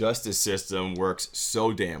 Our justice system works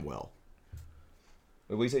so damn well.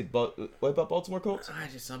 What do you say? What about Baltimore Colts?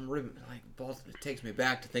 It takes me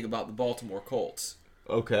back to think about the Baltimore Colts.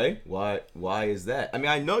 Okay, why is that? I mean,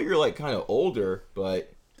 I know you're like kind of older,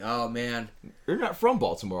 but oh man, you're not from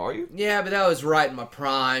Baltimore, are you? Yeah, but that was right in my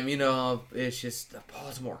prime. You know, it's just the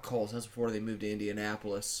Baltimore Colts. That's before they moved to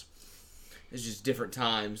Indianapolis. It's just different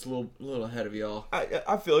times, a little ahead of y'all.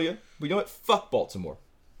 I feel you. But you know what? Fuck Baltimore.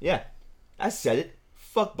 Yeah, I said it.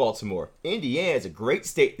 Fuck Baltimore. Indiana's a great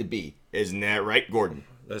state to be. Isn't that right, Gordon?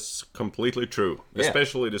 That's completely true. Yeah.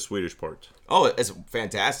 Especially the Swedish part. Oh, it's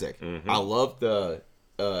fantastic. Mm-hmm. I love the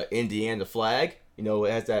Indiana flag. You know,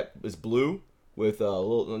 it has it's blue with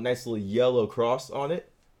a nice little yellow cross on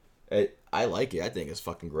it. I like it. I think it's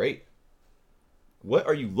fucking great. What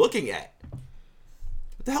are you looking at?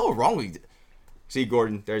 What the hell is wrong with you? See,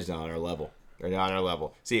 Gordon, they're not on our level. They're not on our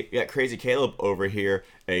level. See, we got Crazy Caleb over here,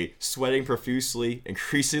 a sweating profusely,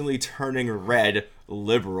 increasingly turning red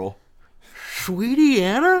liberal.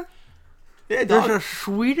 Swediana? Yeah, There's dog. a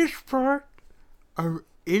Swedish part of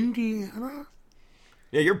Indiana?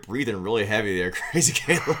 Yeah, you're breathing really heavy there, Crazy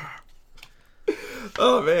Caleb.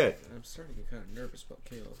 Oh, man. I'm starting to get kind of nervous about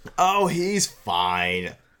Caleb. Oh, he's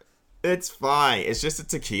fine. It's fine. It's just a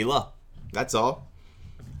tequila. That's all.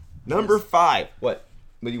 Number 5. What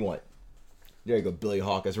do you want? There you go, Billy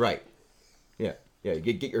Hawk. That's right. Yeah.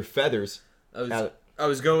 Get your feathers. I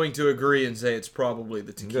was going to agree and say it's probably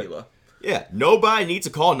the tequila. Yeah. Nobody needs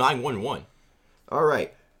to call 911. All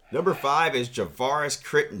right. Number 5 is Javaris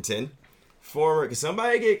Crittenton. Can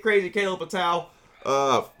somebody get Crazy Caleb Patel?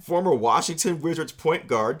 Former Washington Wizards point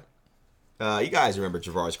guard. You guys remember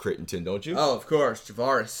Javaris Crittenton, don't you? Oh, of course,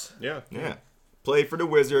 Javaris. Yeah. Played for the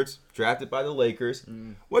Wizards, drafted by the Lakers.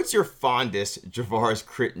 What's your fondest Javaris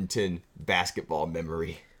Crittenton basketball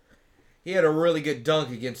memory? He had a really good dunk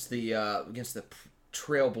against the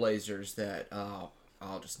Trailblazers that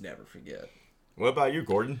I'll just never forget. What about you,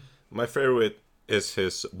 Gordon? My favorite is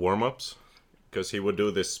his warm-ups, because he would do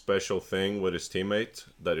this special thing with his teammate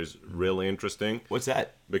that is really interesting. What's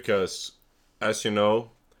that? Because, as you know,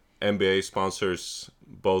 NBA sponsors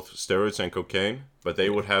both steroids and cocaine, but they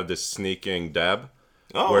would have this sneaking dab,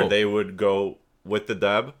 where they would go with the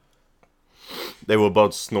dab. They would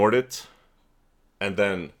both snort it, and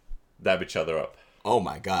then dab each other up. Oh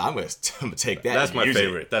my god, I'm gonna take that. That's my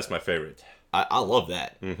favorite. That's my favorite. I love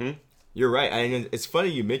that. Mm-hmm. You're right. And it's funny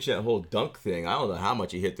you mentioned that whole dunk thing. I don't know how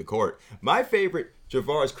much he hit the court. My favorite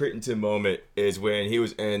Javaris Crittenton moment is when he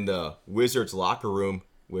was in the Wizards locker room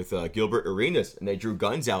with Gilbert Arenas, and they drew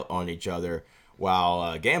guns out on each other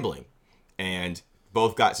while gambling. And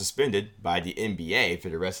both got suspended by the NBA for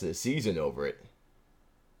the rest of the season over it.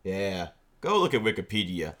 Yeah. Go look at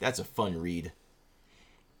Wikipedia. That's a fun read.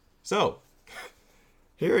 So,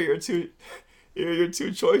 here are your two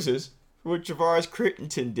choices for what Javaris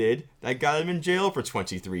Crittenton did that got him in jail for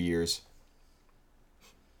 23 years.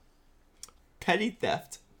 Petty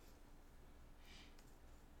theft.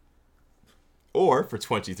 Or, for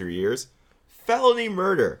 23 years, felony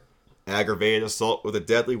murder, aggravated assault with a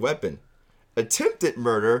deadly weapon, attempted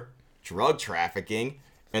murder, drug trafficking,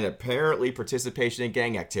 and apparently participation in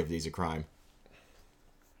gang activities a crime.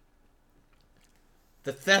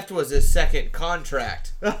 The theft was his second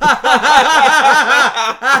contract. That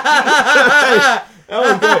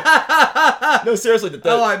was good. No, seriously.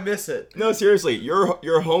 I miss it. No, seriously.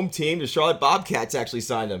 Your home team, the Charlotte Bobcats, actually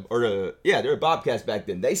signed him. They were Bobcats back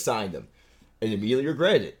then. They signed him. And immediately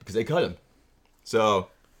regretted it because they cut him. So,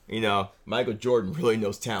 Michael Jordan really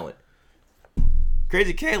knows talent.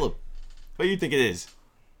 Crazy Caleb, what do you think it is?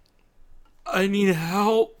 I need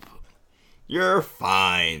help. You're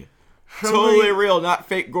fine. Totally real, not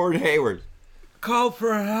fake Gordon Hayward. Call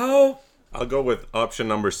for help. I'll go with option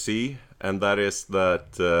number C, and that is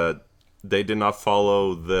that they did not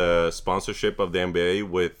follow the sponsorship of the NBA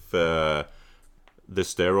with the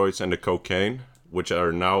steroids and the cocaine, which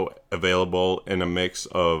are now available in a mix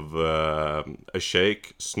of a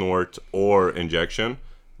shake, snort, or injection,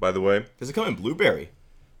 by the way. Does it come in blueberry?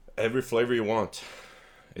 Every flavor you want.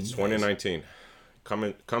 It's 2019.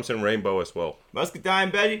 Comes in rainbow as well.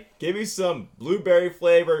 Muscadine Betty, give me some blueberry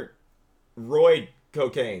flavored roid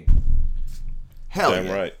cocaine. Hell Damn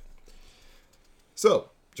yeah. right.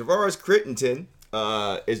 So, Javaris Crittenton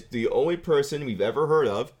is the only person we've ever heard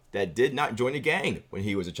of that did not join a gang when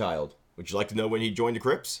he was a child. Would you like to know when he joined the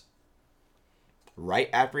Crips?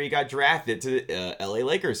 Right after he got drafted to the LA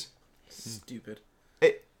Lakers. Stupid.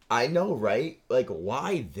 I know, right? Like,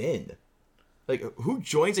 why then? Like, who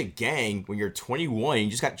joins a gang when you're 21 and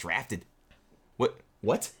you just got drafted?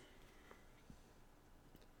 What?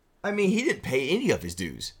 I mean, he didn't pay any of his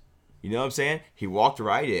dues. You know what I'm saying? He walked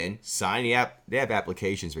right in, signed the app. They have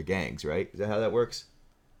applications for gangs, right? Is that how that works?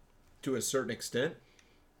 To a certain extent.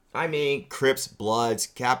 I mean, Crips, Bloods,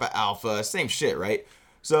 Kappa Alpha, same shit, right?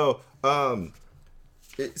 So, a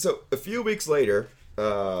few weeks later,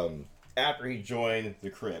 after he joined the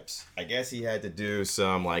Crips, I guess he had to do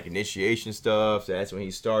some, like, initiation stuff. That's when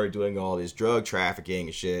he started doing all this drug trafficking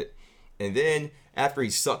and shit. And then, after he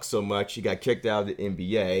sucked so much, he got kicked out of the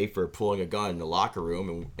NBA for pulling a gun in the locker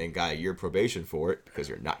room and got a year probation for it, because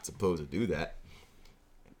you're not supposed to do that.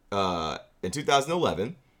 In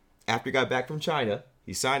 2011, after he got back from China,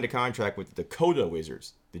 he signed a contract with the Dakota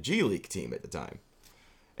Wizards, the G League team at the time.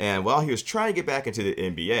 And while he was trying to get back into the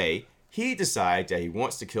NBA, he decided that he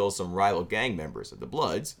wants to kill some rival gang members of the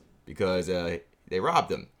Bloods because they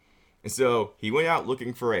robbed him. And so he went out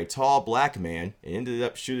looking for a tall black man and ended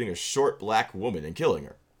up shooting a short black woman and killing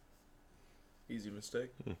her. Easy mistake.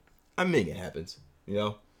 I mean, it happens. You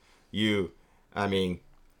know? Javaris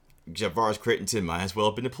Crittenton might as well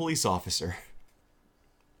have been a police officer.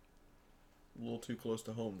 A little too close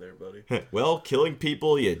to home there, buddy. Well, killing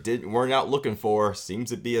people you weren't out looking for seems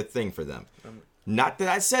to be a thing for them. Not that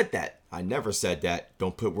I said that. I never said that.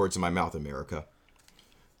 Don't put words in my mouth, America.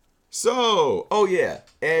 So, oh yeah,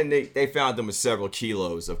 and they found him with several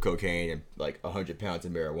kilos of cocaine and like 100 pounds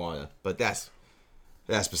of marijuana. But that's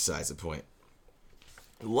besides the point.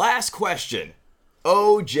 Last question.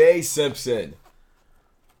 O.J. Simpson.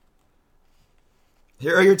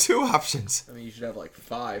 Here are your two options. I mean, you should have like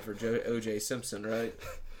 5 for O.J. Simpson, right?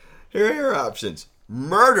 Here are your options.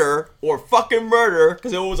 Murder or fucking murder,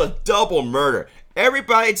 because it was a double murder.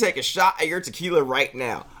 Everybody take a shot at your tequila right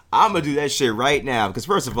now. I'm going to do that shit right now, because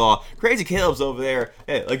first of all, Crazy Caleb's over there,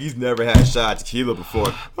 like he's never had a shot of tequila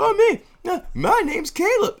before. Oh, man, my name's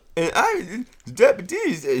Caleb, and I'm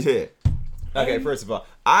deputies here. Okay, first of all,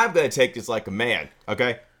 I'm going to take this like a man,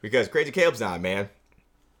 okay? Because Crazy Caleb's not a man.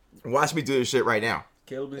 Watch me do this shit right now.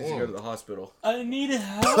 Caleb needs to go to the hospital. I need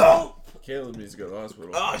help. Caleb needs to go to the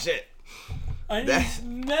hospital. Oh, shit. I need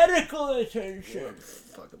medical attention. What the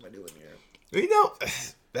fuck am I doing here? You know,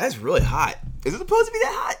 that's really hot. Is it supposed to be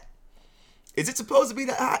that hot? Is it supposed to be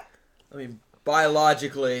that hot? I mean,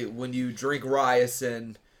 biologically, when you drink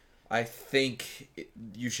ricin, I think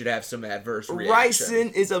you should have some adverse reaction.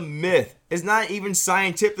 Ricin is a myth. It's not even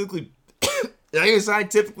scientifically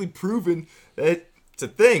proven that it's a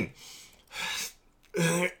thing.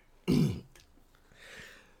 Why is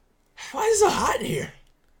it so hot in here?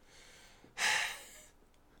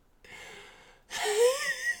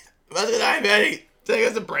 Muscadine Betty, take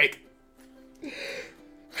us a break.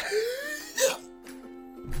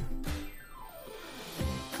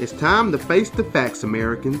 It's time to face the facts,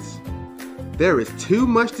 Americans. There is too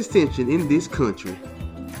much dissension in this country.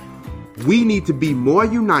 We need to be more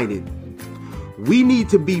united. We need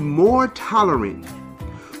to be more tolerant.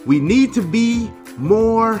 We need to be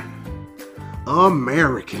more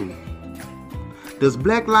American. Does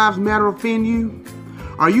Black Lives Matter offend you?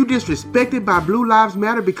 Are you disrespected by Blue Lives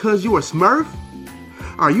Matter because you are Smurf?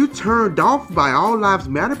 Are you turned off by All Lives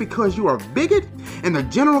Matter because you are a bigot and the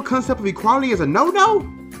general concept of equality is a no-no?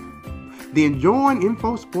 Then join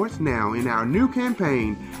Info Sports now in our new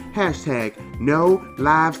campaign,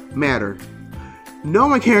 #NoLivesMatter. No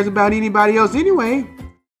one cares about anybody else anyway,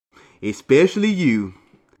 especially you.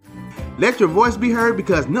 Let your voice be heard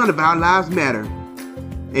because none of our lives matter.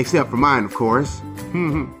 Except for mine, of course.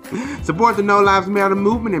 Support the No Lives Matter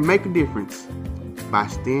movement and make a difference by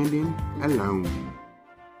standing alone.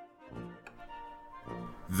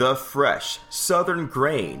 The fresh Southern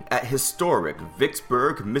grain at historic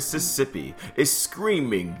Vicksburg, Mississippi is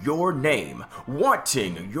screaming your name,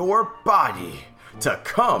 wanting your body to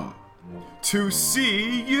come to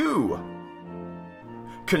see you.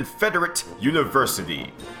 Confederate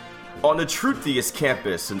University. On the truthiest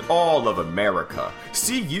campus in all of America,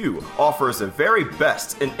 CU offers the very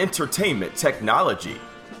best in entertainment technology.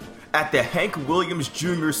 At the Hank Williams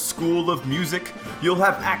Jr. School of Music, you'll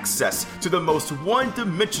have access to the most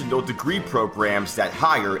one-dimensional degree programs that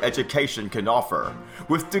higher education can offer,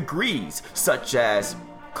 with degrees such as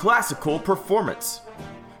classical performance,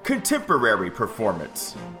 contemporary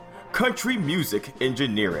performance, country music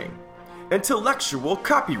engineering, intellectual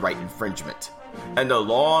copyright infringement, and the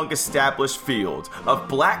long-established field of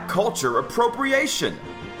black culture appropriation.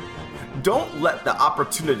 Don't let the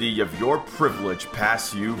opportunity of your privilege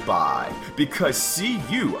pass you by, because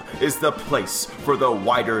CU is the place for the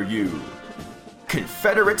wider you.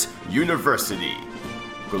 Confederate University.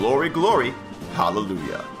 Glory, glory,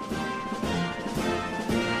 hallelujah.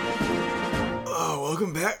 Oh,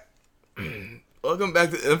 welcome back. Welcome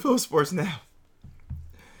back to Info Sports Now.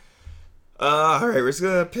 Alright, we're just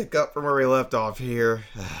gonna pick up from where we left off here.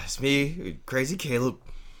 It's me, Crazy Caleb.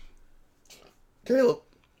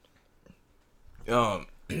 I'm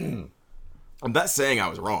not saying I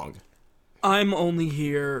was wrong. I'm only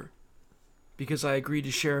here because I agreed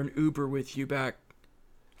to share an Uber with you back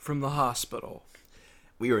from the hospital.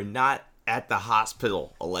 We were not at the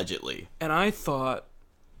hospital, allegedly. And I thought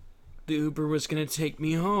the Uber was going to take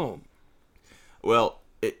me home. Well,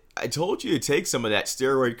 I told you to take some of that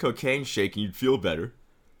steroid cocaine shake and you'd feel better.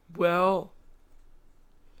 Well,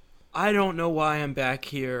 I don't know why I'm back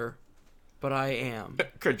here, but I am.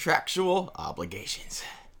 Contractual obligations.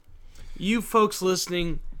 You folks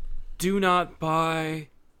listening, do not buy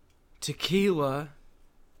tequila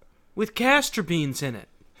with castor beans in it.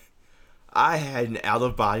 I had an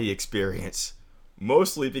out-of-body experience,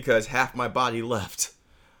 mostly because half my body left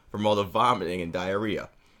from all the vomiting and diarrhea.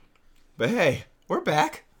 But hey, we're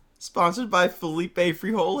back. Sponsored by Felipe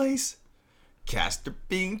Frijoles, Castor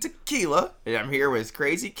Bean Tequila, and I'm here with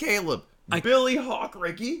Crazy Caleb, Billy Hawk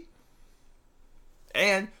Rickey,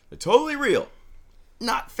 and the totally real,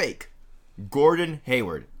 not fake, Gordon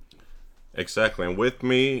Hayward. Exactly, and with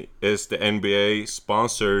me is the NBA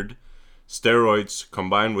sponsored steroids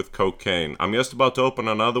combined with cocaine. I'm just about to open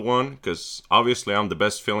another one because obviously I'm the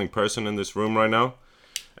best feeling person in this room right now,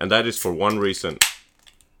 and that is for one reason.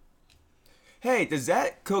 Hey, does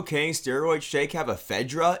that cocaine steroid shake have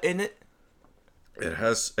ephedra in it? It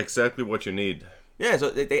has exactly what you need. Yeah,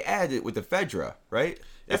 so they added it with ephedra, right?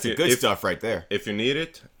 That's the good stuff right there. If you need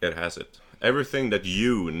it, it has it. Everything that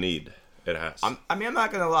you need, it has. I'm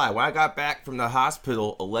not going to lie. When I got back from the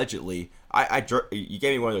hospital, allegedly, you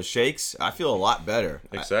gave me one of those shakes. I feel a lot better.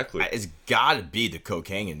 Exactly. It's got to be the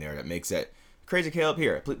cocaine in there that makes that. Crazy Caleb,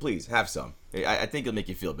 here, please, have some. I think it'll make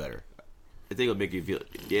you feel better. I think it'll make you feel...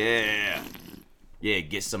 Yeah. Yeah,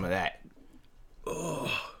 get some of that.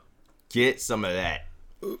 Oh. Get some of that.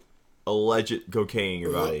 Alleged cocaine in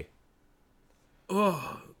your body.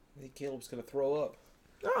 Oh. I think Caleb's going to throw up.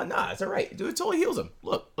 No, it's all right. Dude, it totally heals him.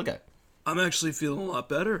 Look at it. I'm actually feeling a lot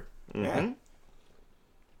better. Mm-hmm. Yeah.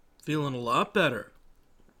 Feeling a lot better.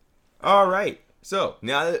 All right. So,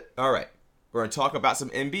 we're going to talk about some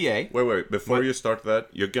NBA. Wait. Before you start that,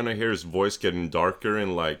 you're going to hear his voice getting darker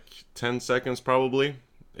in like 10 seconds probably.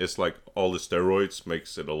 It's like all the steroids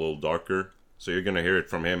makes it a little darker. So you're going to hear it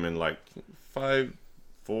from him in like 5,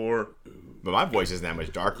 4... But my voice isn't that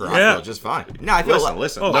much darker. Yeah. I feel just fine. No, I feel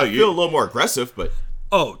listen. I feel a little more aggressive, but...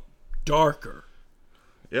 Oh, darker.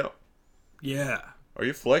 Yeah. Yeah. Are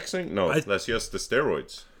you flexing? No, that's just the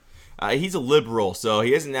steroids. He's a liberal, so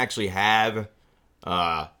he doesn't actually have,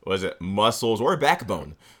 muscles or a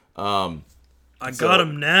backbone. I got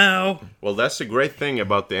him now. Well, that's the great thing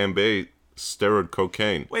about the NBA steroid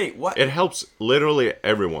cocaine. Wait, what? It helps literally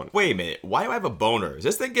everyone. Wait a minute. Why do I have a boner? Does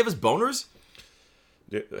this thing give us boners?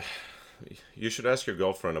 You should ask your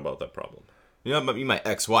girlfriend about that problem. You know, my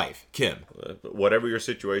ex-wife, Kim. Whatever your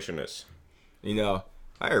situation is. You know,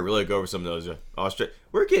 I gotta really go over some of those.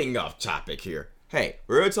 We're getting off topic here. Hey,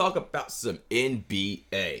 we're gonna talk about some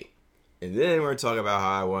NBA. And then we're gonna talk about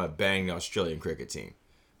how I want to bang the Australian cricket team.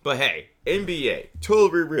 But hey, NBA,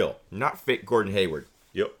 totally real, not fake Gordon Hayward.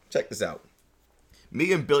 Yep. Check this out.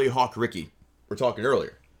 Me and Billy Hawk Rickey were talking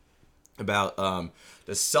earlier about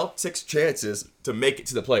the Celtics' chances to make it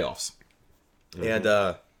to the playoffs. Mm-hmm.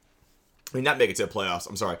 And, not make it to the playoffs,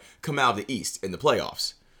 I'm sorry, come out of the East in the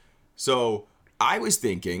playoffs. So, I was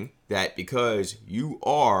thinking that because you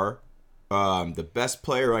are the best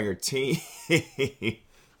player on your team... See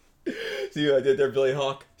what I did there, Billy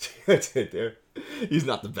Hawk? See what I did there? He's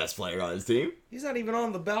not the best player on his team. He's not even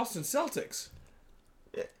on the Boston Celtics.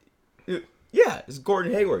 Yeah, it's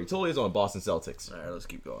Gordon Hayward. He totally is on the Boston Celtics. All right, let's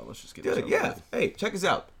keep going. Let's just get this over yeah. with. Hey, check this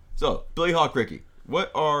out. So, Billy Hawk Rickey,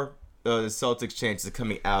 what are the Celtics' chances of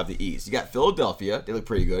coming out of the East? You got Philadelphia. They look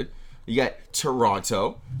pretty good. You got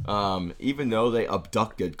Toronto. Even though they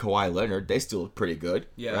abducted Kawhi Leonard, they still look pretty good.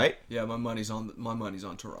 Yeah. Right? Yeah, my money's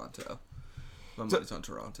on Toronto.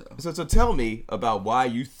 So tell me about why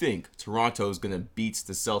you think Toronto's going to beat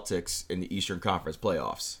the Celtics in the Eastern Conference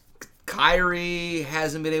playoffs. Kyrie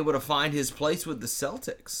hasn't been able to find his place with the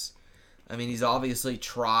Celtics. I mean, he's obviously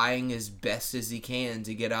trying as best as he can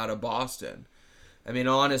to get out of Boston. I mean,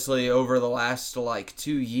 honestly, over the last,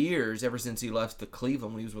 2 years, ever since he left the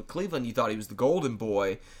Cleveland, when he was with Cleveland, you thought he was the golden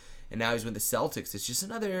boy, and now he's with the Celtics. It's just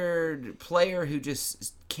another player who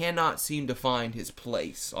just cannot seem to find his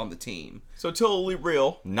place on the team. So totally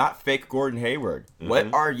real, not fake Gordon Hayward. Mm-hmm.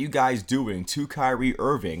 What are you guys doing to Kyrie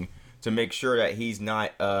Irving to make sure that he's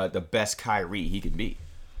not the best Kyrie he can be?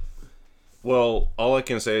 Well, all I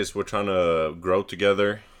can say is we're trying to grow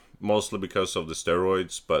together, mostly because of the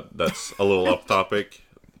steroids, but that's a little off topic.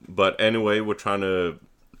 But anyway,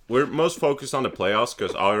 we're most focused on the playoffs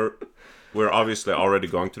because we're obviously already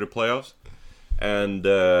going to the playoffs. And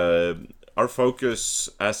our focus,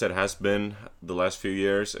 as it has been the last few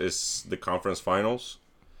years, is the conference finals.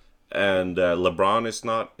 And LeBron is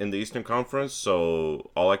not in the Eastern Conference, so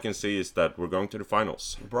all I can see is that we're going to the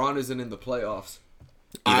finals. LeBron isn't in the playoffs.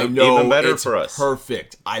 I know, even better it's for us.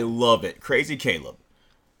 Perfect. I love it. Crazy Caleb.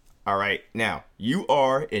 All right, now, you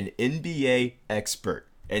are an NBA expert,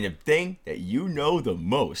 and the thing that you know the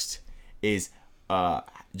most is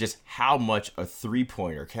just how much a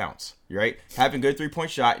three-pointer counts, right? Having a good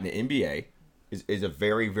three-point shot in the NBA is a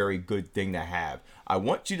very, very good thing to have. I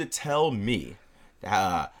want you to tell me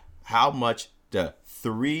how much the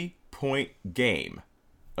three-point game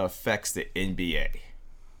affects the NBA.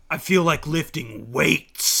 I feel like lifting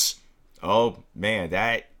weights. Oh, man,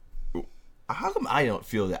 how come I don't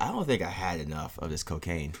feel that? I don't think I had enough of this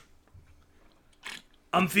cocaine.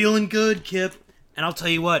 I'm feeling good, Kip. And I'll tell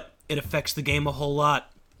you what, it affects the game a whole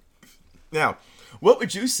lot. Now, what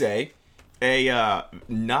would you say a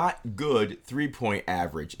not good three-point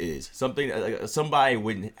average is? Something somebody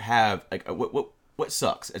wouldn't have. What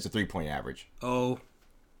sucks as a three-point average?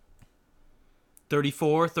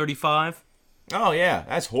 34, 35. Oh yeah,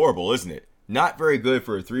 that's horrible, isn't it? Not very good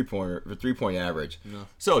for a three-point average. No.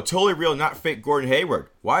 So totally real, not fake. Gordon Hayward.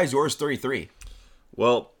 Why is yours 33?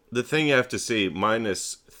 Well, the thing you have to see, mine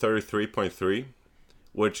is 33.3,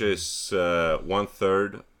 which is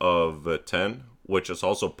 1/3 of 10, which is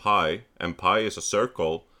also pi, and pi is a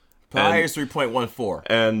circle. Pi is 3.14.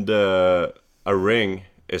 And a ring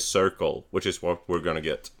is circle, which is what we're gonna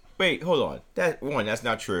get. Wait, hold on. That's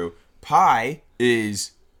not true. Pi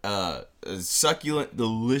is a succulent,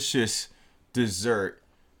 delicious dessert.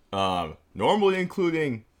 Normally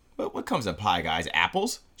including what comes in pie, guys?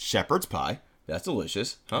 Apples, shepherd's pie. That's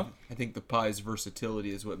delicious, huh? I think the pie's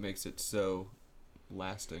versatility is what makes it so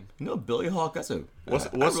lasting. No, Billy Hawk. What's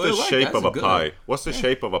the shape of a pie? What's the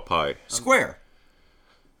shape of a pie? Square.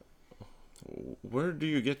 Where do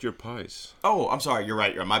you get your pies? Oh, I'm sorry. You're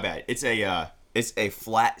right. My bad. It's a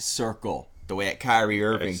flat circle. The way that Kyrie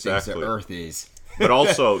Irving thinks the Earth is. But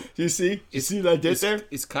also, you see what I did there?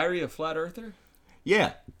 Is Kyrie a flat earther?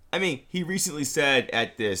 Yeah. I mean, he recently said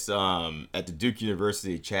at this at the Duke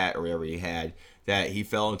University chat or whatever he had that he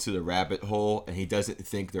fell into the rabbit hole and he doesn't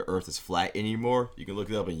think the Earth is flat anymore. You can look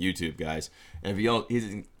it up on YouTube, guys. And if you don't,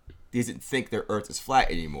 he doesn't think the Earth is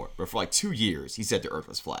flat anymore. But for 2 years, he said the Earth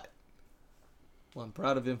was flat. Well, I'm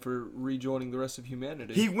proud of him for rejoining the rest of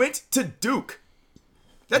humanity. He went to Duke.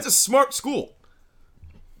 That's a smart school.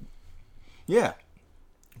 Yeah.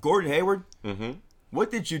 Gordon Hayward, what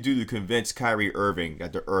did you do to convince Kyrie Irving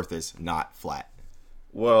that the Earth is not flat?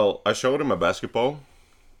 Well, I showed him a basketball.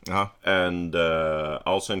 Uh-huh. And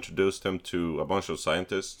also introduced him to a bunch of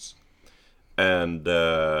scientists. And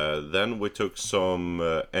then we took some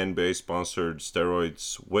NBA-sponsored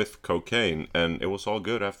steroids with cocaine, and it was all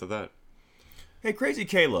good after that. Hey, Crazy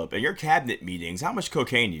Caleb, in your cabinet meetings, how much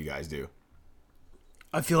cocaine do you guys do?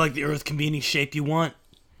 I feel like the Earth can be any shape you want.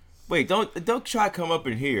 Wait, don't try to come up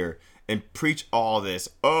in here and preach all this.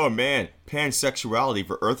 Oh man, pansexuality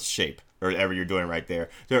for Earth shape or whatever you're doing right there.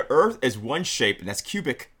 The Earth is one shape, and that's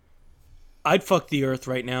cubic. I'd fuck the Earth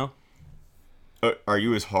right now. Are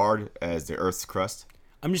you as hard as the Earth's crust?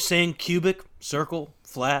 I'm just saying cubic, circle,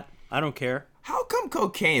 flat. I don't care. How come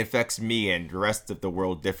cocaine affects me and the rest of the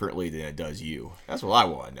world differently than it does you? That's what I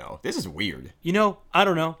want to know. This is weird. I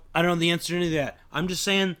don't know. I don't know the answer to any of that. I'm just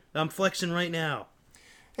saying I'm flexing right now.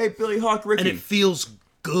 Hey, Billy Hawk Rickey. And it feels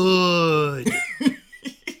good.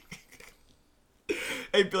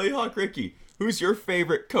 Hey, Billy Hawk Rickey. Who's your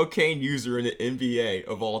favorite cocaine user in the NBA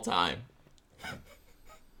of all time? I'm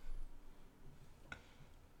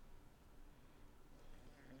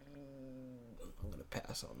gonna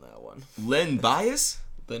pass on that one. Len Bias?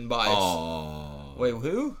 Len Bias. Oh. Wait,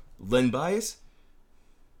 who? Len Bias?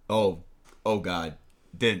 Oh God.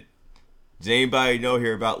 Did anybody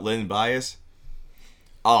hear about Len Bias?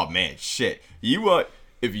 Oh man, shit.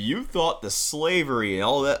 If you thought the slavery and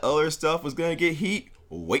all that other stuff was gonna get heat,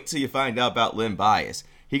 wait till you find out about Len Bias.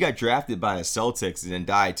 He got drafted by the Celtics and then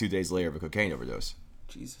died 2 days later of a cocaine overdose.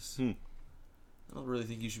 Jesus. I don't really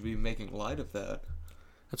think you should be making light of that.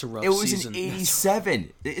 That's a rough It was season. in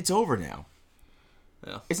 87. It's over now.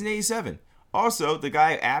 Yeah. It's in 87. Also, the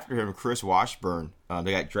guy after him, Chris Washburn,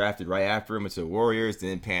 they got drafted right after him into the Warriors.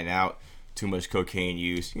 Didn't pan out. Too much cocaine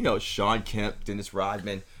use. Sean Kemp, Dennis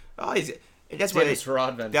Rodman. That's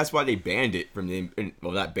why they banned it from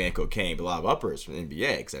not banned cocaine, but a lot of uppers from the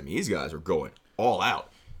NBA. Because these guys were going all out.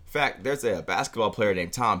 In fact, there's a basketball player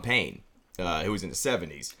named Tom Paine, who was in the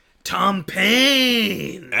 70s. Tom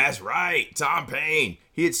Paine! That's right, Tom Paine.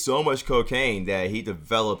 He had so much cocaine that he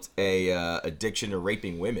developed a addiction to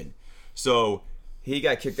raping women. So he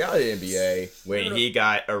got kicked out of the NBA when he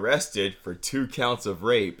got arrested for 2 counts of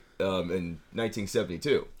rape in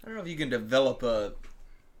 1972. I don't know if you can develop a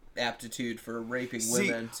aptitude for raping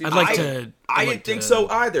women. I didn't think so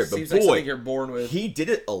either. But seems like something you're born with. He did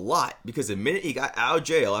it a lot because the minute he got out of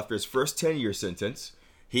jail after his first 10-year sentence,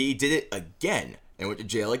 he did it again and went to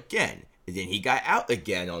jail again. And then he got out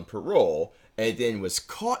again on parole and then was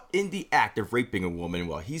caught in the act of raping a woman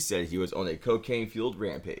while he said he was on a cocaine-fueled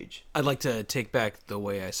rampage. I'd like to take back the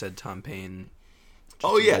way I said Tom Paine.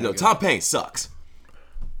 Tom Paine sucks.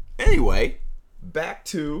 Anyway, back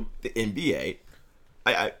to the NBA.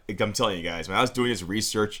 I'm telling you guys, when I was doing this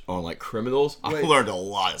research on criminals, I learned a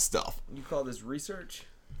lot of stuff. You call this research?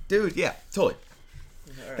 Dude, yeah, totally.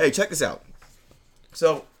 Right. Hey, check this out.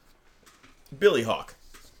 So, Billy Hawk,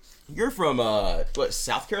 you're from,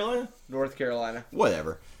 South Carolina? North Carolina.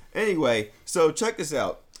 Whatever. Anyway, so check this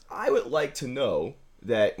out. I would like to know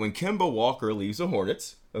that when Kemba Walker leaves the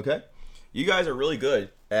Hornets, okay, you guys are really good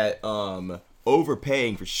at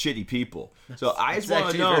overpaying for shitty people. So I just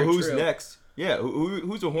want to know who's next. Yeah,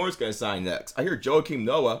 who's the Hornets going to sign next? I hear Joakim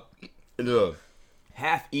Noah and the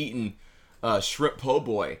half-eaten shrimp po'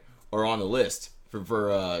 boy are on the list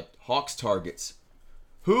for Hawks targets.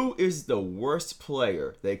 Who is the worst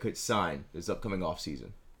player they could sign this upcoming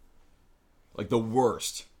offseason? The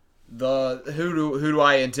worst. Who do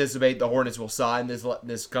I anticipate the Hornets will sign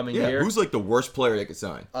this coming year? Who's the worst player they could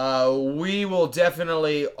sign? We will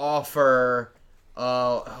definitely offer.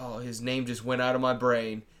 His name just went out of my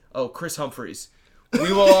brain. Oh, Chris Humphries.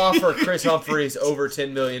 We will offer Chris Humphries over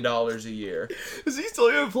 $10 million a year. Is he still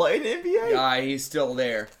even playing in the NBA? Yeah, he's still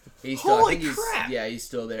there. Holy crap! He's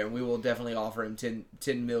still there. We will definitely offer him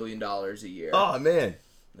 $10 million a year. Oh, man.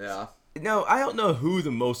 Yeah. No, I don't know who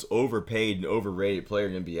the most overpaid and overrated player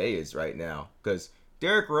in the NBA is right now. Because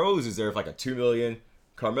Derrick Rose is there for a $2 million.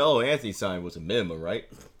 Carmelo Anthony signed was a minimum, right?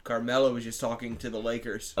 Carmelo was just talking to the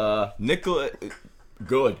Lakers. Nicola,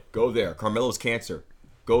 good. Go there. Carmelo's cancer.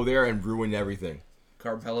 Go there and ruin everything.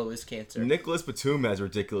 Carmelo is cancer. Nicholas Batum has a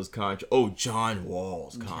ridiculous contract. Oh, John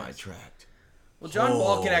Wall's contract. Well, John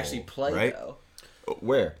Wall can actually play, though.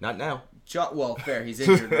 Where? Not now. Fair. He's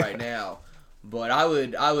injured right now. But I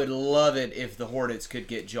would love it if the Hornets could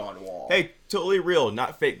get John Wall. Hey, totally real,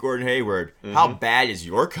 not fake Gordon Hayward. Mm-hmm. How bad is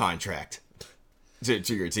your contract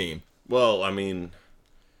to your team? Well,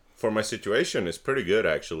 for my situation, it's pretty good,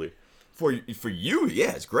 actually. For you,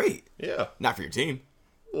 yeah, it's great. Yeah. Not for your team.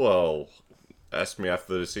 Well, ask me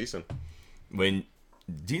after the season. Do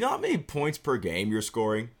you know how many points per game you're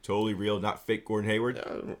scoring? Totally real, not fake Gordon Hayward?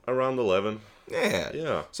 Yeah, around 11.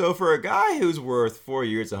 Yeah. So for a guy who's worth 4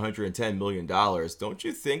 years, $110 million, don't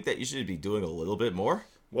you think that you should be doing a little bit more?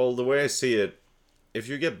 Well, the way I see it, if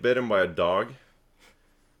you get bitten by a dog,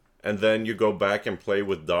 and then you go back and play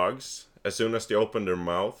with dogs, as soon as they open their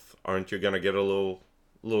mouth, aren't you going to get a little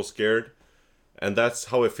scared? And that's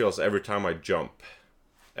how it feels every time I jump.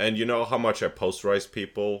 And you know how much I posterize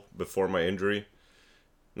people before my injury?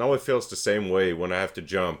 Now it feels the same way when I have to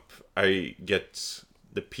jump. I get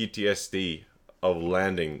the PTSD of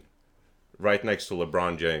landing right next to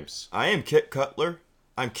LeBron James. I am Kip Cutler.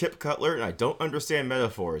 I'm Kip Cutler, and I don't understand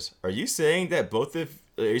metaphors. Are you saying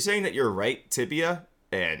that your right tibia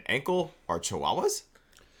and ankle are chihuahuas?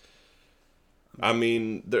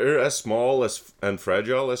 They're as small and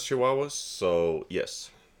fragile as chihuahuas, so yes.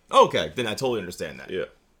 Okay, then I totally understand that. Yeah.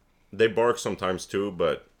 They bark sometimes too,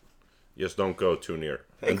 but just don't go too near.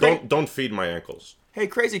 Hey, and don't feed my ankles. Hey,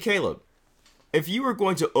 Crazy Caleb. If you were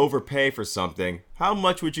going to overpay for something, how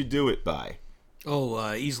much would you do it by?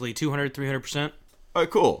 Oh, easily 200, 300%. Oh,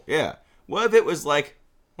 cool. Yeah. What if it was like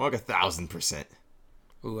 1,000%?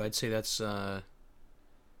 Ooh, I'd say that's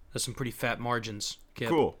That's some pretty fat margins, Kip.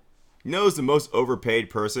 Cool. You know who's the most overpaid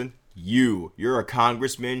person? You. You're a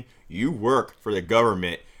congressman. You work for the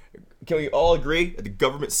government. Can we all agree that the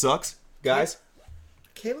government sucks, guys?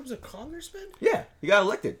 Caleb's a congressman? Yeah, he got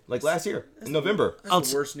elected like last year in November.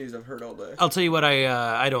 That's the worst news I've heard all day. I'll tell you what,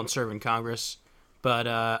 I don't serve in Congress, but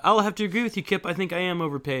I'll have to agree with you, Kip. I think I am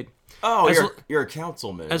overpaid. Oh, you're a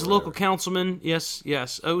councilman. As a local councilman, yes.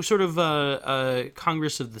 Oh, sort of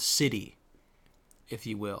Congress of the city, if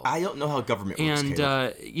you will. I don't know how government works, and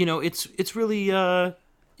Caleb. it's really I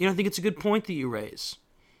think it's a good point that you raise.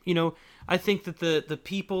 I think that the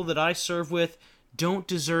people that I serve with don't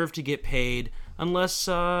deserve to get paid unless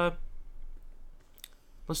they're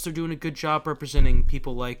doing a good job representing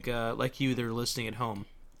people like you that are listening at home.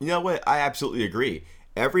 You know what? I absolutely agree.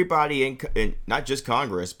 Everybody in not just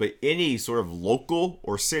Congress, but any sort of local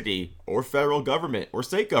or city or federal government or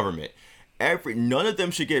state government, none of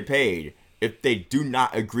them should get paid if they do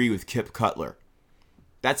not agree with Kip Cutler.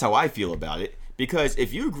 That's how I feel about it. Because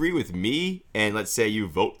if you agree with me and let's say you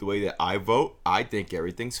vote the way that I vote, I think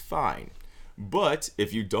everything's fine. But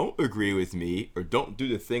if you don't agree with me or don't do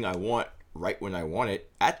the thing I want right when I want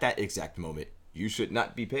it at that exact moment, you should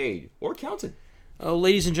not be paid or counted.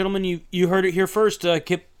 Ladies and gentlemen, you heard it here first.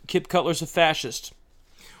 Kip Cutler's a fascist.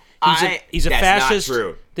 He's a that's fascist. Not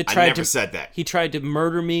true. I never said that. He tried to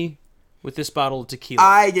murder me with this bottle of tequila.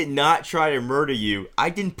 I did not try to murder you.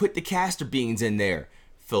 I didn't put the castor beans in there.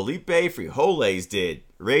 Felipe Frijoles did.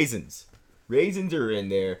 Raisins. Raisins are in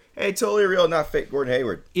there. Hey, totally real, not fake Gordon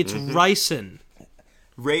Hayward. It's ricin.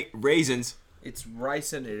 Raisins. It's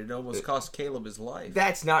ricin and it almost cost Caleb his life.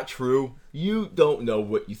 That's not true. You don't know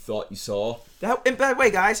what you thought you saw. And by the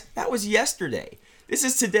way, guys, that was yesterday. This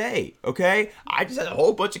is today, okay? I just had a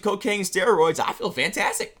whole bunch of cocaine and steroids. I feel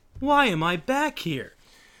fantastic. Why am I back here?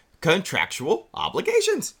 Contractual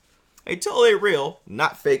obligations. Hey, totally real,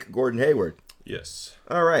 not fake Gordon Hayward. Yes.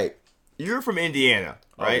 All right. You're from Indiana,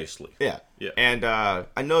 right? Obviously. Yeah. And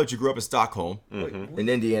I know that you grew up in Stockholm, in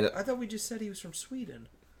Indiana. I thought we just said he was from Sweden.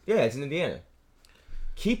 Yeah, it's in Indiana.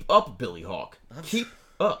 Keep up, Billy Hawk. Keep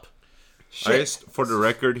up. For the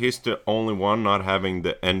record, he's the only one not having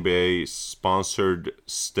the NBA-sponsored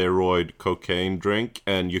steroid cocaine drink,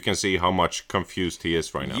 and you can see how much confused he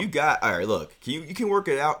is right now. All right, look. You can work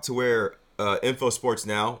it out to where Info Sports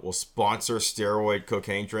Now will sponsor steroid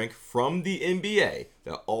cocaine drink from the NBA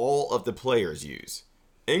that all of the players use,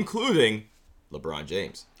 including LeBron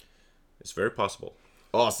James. It's very possible.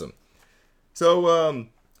 Awesome. So,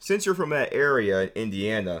 since you're from that area in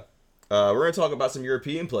Indiana, we're going to talk about some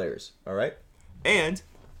European players, all right? And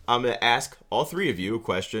I'm going to ask all three of you a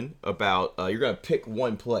question about, you're going to pick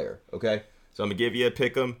one player, okay? So I'm going to give you a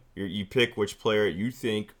pick 'em. You pick which player you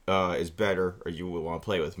think is better or you will want to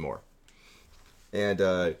play with more.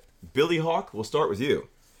 And Billy Hawk, we'll start with you.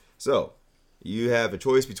 So, you have a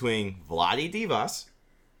choice between Vlade Divac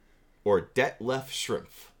or Detlef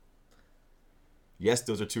Schrempf. Yes,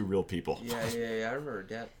 those are two real people. Yeah, I remember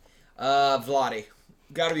that. Vlade.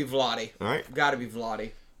 Gotta be Vlade. All right. Gotta be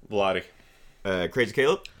Vlade. Vlade. Crazy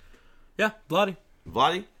Caleb? Yeah, Vlade.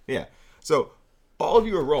 Vlade? Yeah. So, all of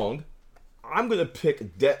you are wrong. I'm going to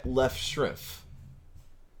pick Detlef Schrempf.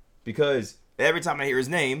 Because every time I hear his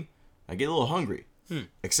name, I get a little hungry.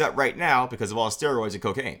 Except right now, because of all the steroids and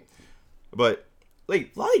cocaine. But,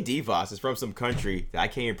 like, Vlade Divac is from some country that I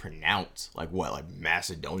can't even pronounce. Like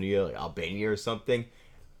Macedonia, like Albania or something.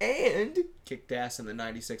 And kicked ass in the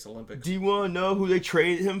 96 Olympics. Do you want to know who they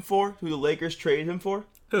traded him for? Who the Lakers traded him for?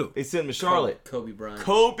 Who? They sent him to Charlotte. Kobe Bryant.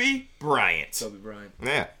 Kobe Bryant.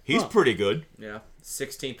 Yeah, he's pretty good. Yeah.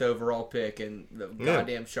 16th overall pick, and the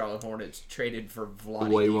goddamn Charlotte Hornets traded for Vlade.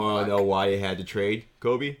 Well, you want to know why they had to trade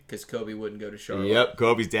Kobe? Because Kobe wouldn't go to Charlotte. Yep,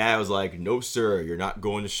 Kobe's dad was like, no, sir, you're not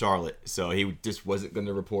going to Charlotte. So he just wasn't going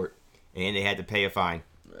to report. And they had to pay a fine.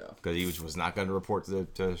 Yeah. Because he was not going to report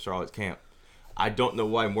to Charlotte's camp. I don't know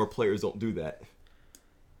why more players don't do that.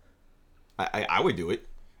 I would do it.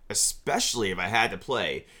 Especially if I had to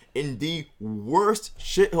play in the worst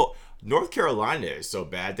shithole. North Carolina is so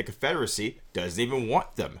bad, the Confederacy doesn't even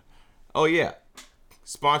want them. Oh, yeah.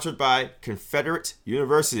 Sponsored by Confederate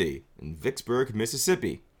University in Vicksburg,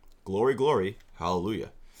 Mississippi. Glory, glory, hallelujah.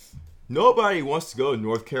 Nobody wants to go to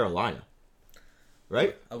North Carolina.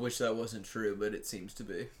 Right? I wish that wasn't true, but it seems to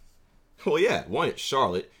be. Well, yeah. One, it's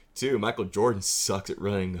Charlotte. Two, Michael Jordan sucks at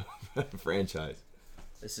running a franchise.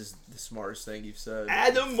 This is the smartest thing you've said.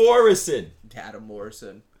 Adam Morrison.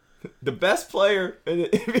 The best player in the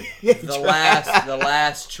NBA the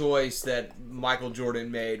last choice that Michael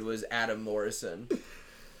Jordan made was Adam Morrison.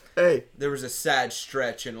 Hey. There was a sad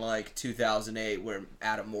stretch in 2008 where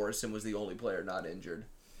Adam Morrison was the only player not injured.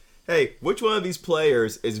 Hey, which one of these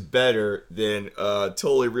players is better than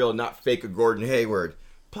totally real, not fake Gordon Hayward?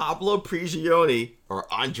 Pablo Prigioni or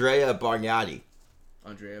Andrea Bargnani?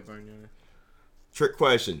 Andrea Bargnani. Trick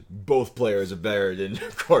question. Both players are better than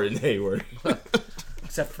Gordon Hayward.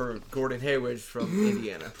 Except for Gordon Hayward from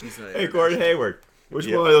Indiana. Hey, Gordon Hayward. Which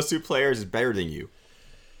one of those two players is better than you?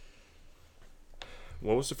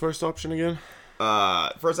 What was the first option again?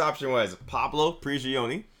 First option was Pablo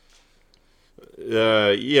Prigioni.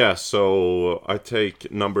 Yeah, so I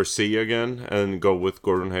take number C again and go with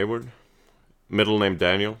Gordon Hayward. Middle name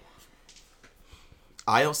Daniel.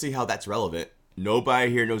 I don't see how that's relevant.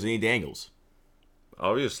 Nobody here knows any Daniels.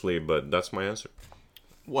 Obviously, but that's my answer.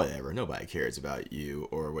 Whatever. Nobody cares about you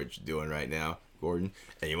or what you're doing right now, Gordon.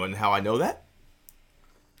 Anyone how I know that?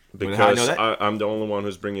 Because I'm the only one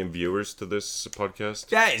who's bringing viewers to this podcast.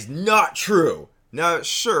 That is not true. Now,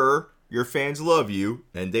 sure, your fans love you,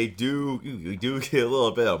 and you do get a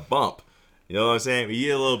little bit of bump. You know what I'm saying? We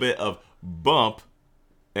get a little bit of bump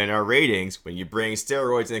in our ratings when you bring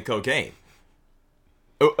steroids and cocaine.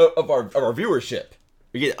 Of our viewership.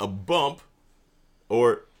 We get a bump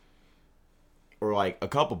or like a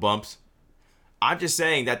couple bumps. I'm just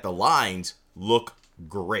saying that the lines look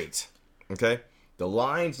great. Okay? The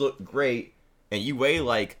lines look great, and you weigh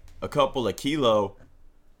like a couple of kilo.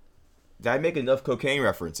 Did I make enough cocaine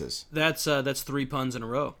references? That's 3 puns in a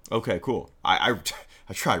row. Okay, cool. I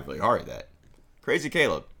tried really hard at that. Crazy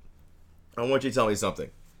Caleb, I want you to tell me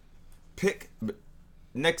something. Pick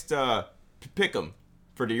them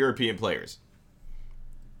for the European players.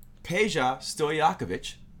 Peja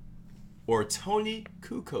Stojakovic or Tony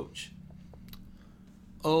Kukoc?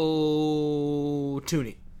 Oh,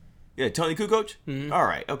 Tooney. Yeah, Tony Kukoc? Mm-hmm. All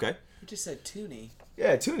right, okay. You just said Tooney.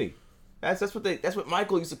 Yeah, Tooney. That's what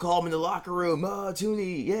Michael used to call him in the locker room. Oh,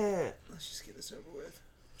 Tooney, yeah. Let's just get this over with.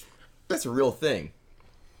 That's a real thing.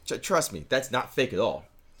 Trust me, that's not fake at all.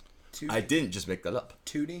 Tooney. I didn't just make that up.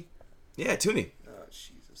 Tooney? Yeah, Tooney. Oh,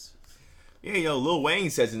 Jesus. Yeah, you know, Lil Wayne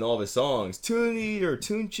says in all of his songs, Tooney or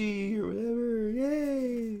Toonchi or whatever,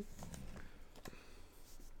 yay.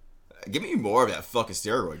 Give me more of that fucking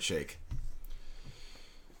steroid shake.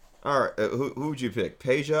 All right, who would you pick,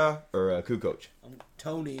 Peja or Kukoc?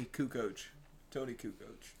 Tony Kukoc. Tony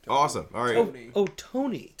Kukoc. Awesome. All right.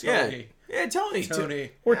 Tony. Yeah, Tony.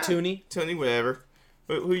 Tony. Or Tooney. Tony, whatever.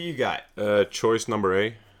 Who you got? Choice number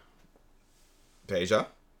A. Peja?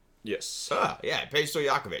 Yes. Yeah, Peja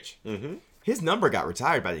Stojakovic. Mm-hmm. His number got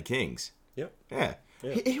retired by the Kings. Yep. Yeah.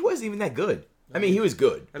 He wasn't even that good. I mean, he was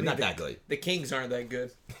good, but not that good. The Kings aren't that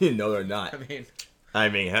good. No, they're not. I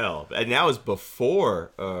mean, hell. And that was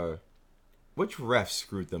before... which ref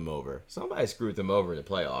screwed them over? Somebody screwed them over in the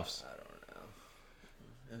playoffs. I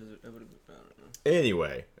don't know.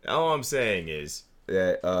 Anyway, all I'm saying is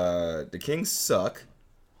that the Kings suck.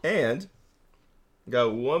 And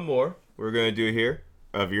got one more we're going to do here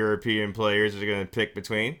of European players we're going to pick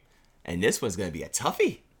between. And this one's going to be a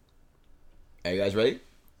toughie. Are you guys ready?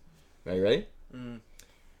 Are you ready?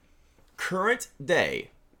 Current day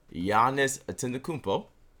Giannis Antetokounmpo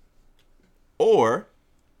or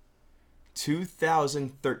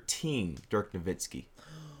 2013 Dirk Nowitzki.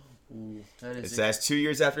 Ooh, that's 2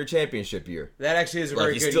 years after championship year. That actually is a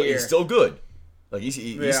very good year. He's still good. Like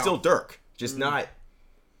he's still Dirk, just not.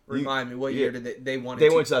 Remind me, what year did they won? They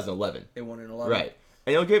won in 2011. They won in 11. Right.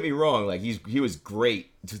 And don't get me wrong, like he was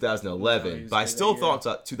great in 2011, but I still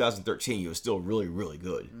thought 2013 he was still really, really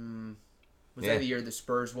good. Was that the year the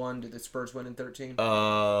Spurs won? Did the Spurs win in 13?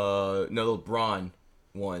 No, LeBron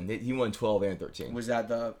won. He won 12 and 13. Was that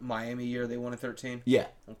the Miami year they won in 13? Yeah.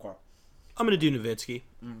 Okay. I'm gonna do Nowitzki.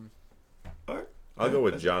 All right. I'll go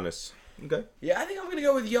with Giannis. Okay. Yeah, I think I'm gonna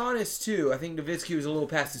go with Giannis too. I think Nowitzki was a little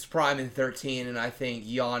past his prime in 13, and I think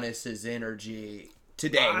Giannis's energy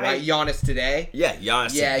today, right? Giannis today. Yeah, Giannis.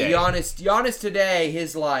 Today. Giannis today.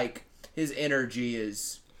 His energy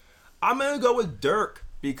is. I'm gonna go with Dirk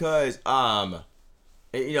because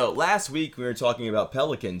last week we were talking about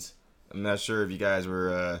Pelicans. I'm not sure if you guys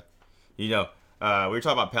were we were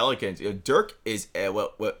talking about Pelicans. Dirk is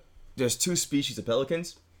what there's two species of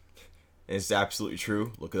pelicans. And it's absolutely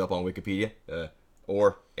true. Look it up on Wikipedia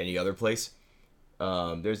or any other place.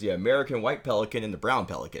 There's the American white pelican and the brown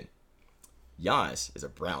pelican. Giannis is a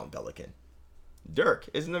brown pelican. Dirk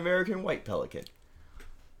is an American white pelican.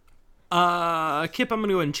 Kip, I'm going to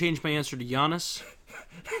go ahead and change my answer to Giannis.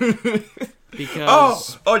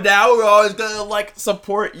 Because... now we're always going to,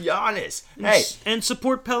 support Giannis. Hey. And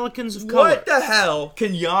support Pelicans of color. What the hell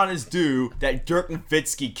can Giannis do that Dirk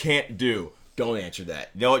Nowitzki can't do? Don't answer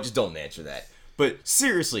that. No, just don't answer that. But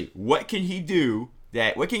seriously, what can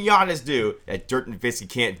Giannis do that Dirk Nowitzki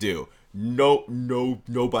can't do?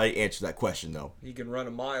 Nobody answered that question though. He can run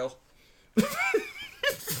a mile.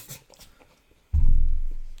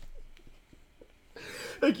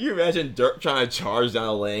 Like, can you imagine Dirk trying to charge down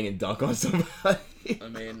a lane and dunk on somebody? I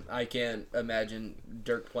mean, I can't imagine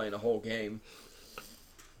Dirk playing a whole game.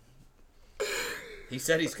 He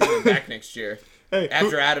said he's coming back next year. Hey,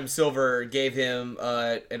 After Adam Silver gave him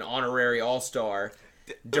an honorary All-Star,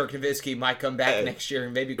 Dirk Nowitzki might come back next year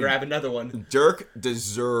and maybe grab another one. Dirk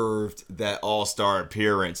deserved that All-Star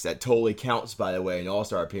appearance. That totally counts, by the way, in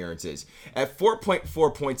All-Star appearances. At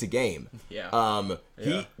 4.4 points a game. Yeah.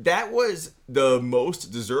 That was the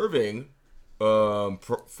most deserving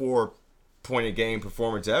 4-point-a-game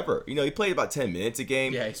performance ever. You know, he played about 10 minutes a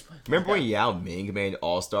game. Yeah, he's playing. Remember when Yao Ming made an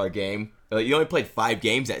All-Star game? He only played 5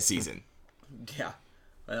 games that season. Yeah.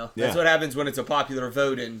 Well, that's what happens when it's a popular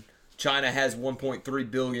vote and China has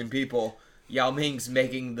 1.3 billion people. Yao Ming's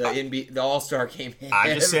making the All-Star game.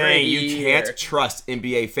 I'm just saying, you year. can't trust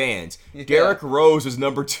NBA fans. Yeah. Derrick Rose was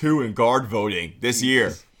number 2 in guard voting this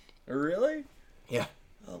year. Really? Yeah.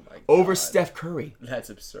 Oh my God. Over Steph Curry. That's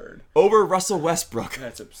absurd. Over Russell Westbrook.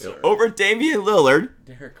 That's absurd. Over Damian Lillard.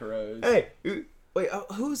 Derrick Rose. Hey, wait,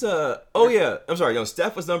 who's Oh yeah, I'm sorry. No,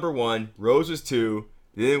 Steph was number 1. Rose was 2.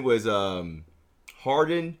 Then it was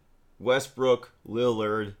Harden, Westbrook,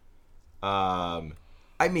 Lillard. I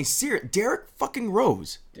mean, Derrick fucking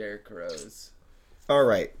Rose. Derrick Rose. All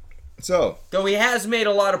right. So, though he has made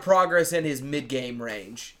a lot of progress in his mid-game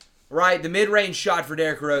range, right? The mid-range shot for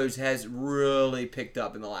Derrick Rose has really picked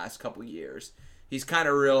up in the last couple years. He's kind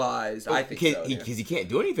of realized. I think so. Because he can't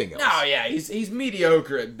do anything else. No, yeah, he's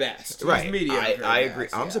mediocre at best. Right. He's mediocre. I agree.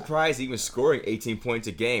 I'm surprised he was scoring 18 points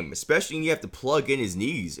a game, especially when you have to plug in his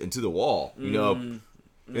knees into the wall. You know,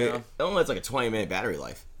 it only has like a 20-minute battery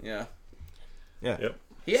life. Yeah. Yeah. Yep.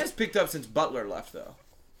 He has picked up since Butler left, though.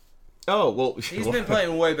 Oh, well. He's been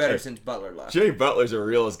playing way better since Butler left. Jimmy Butler's the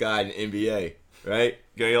realest guy in the NBA, right?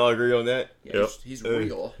 Can you all agree on that? Yeah, he's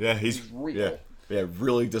real. Yeah, he's real. Yeah,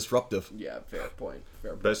 really disruptive. Yeah, fair point.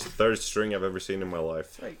 Best third string I've ever seen in my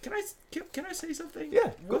life. Wait, can I say something?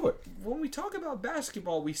 Yeah, go for it. When we talk about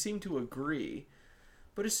basketball, we seem to agree,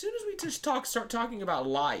 but as soon as we just start talking about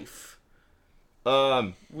life,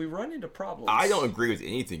 we run into problems. I don't agree with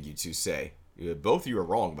anything you two say. Both of you are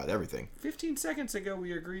wrong about everything. 15 seconds ago,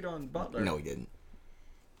 we agreed on Butler. No, we didn't.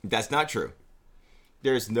 That's not true.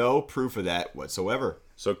 There's no proof of that whatsoever.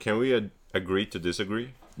 So can we agree to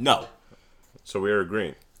disagree? No. So we're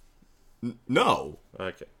agreeing? No.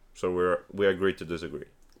 Okay. So we agree to disagree.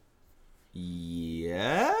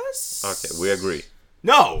 Yes. Okay, we agree.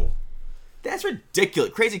 No. That's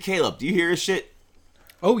ridiculous. Crazy Caleb, do you hear his shit?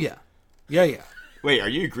 Oh, yeah. Yeah. Wait, are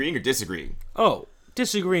you agreeing or disagreeing? Oh,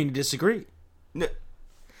 disagreeing to disagree. No.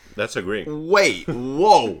 That's agreeing. Wait,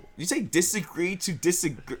 whoa. You say disagree to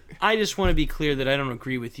disagree? I just want to be clear that I don't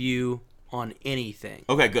agree with you on anything.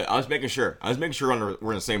 Okay, good. I was making sure. We're in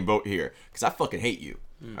the same boat here. Because I fucking hate you.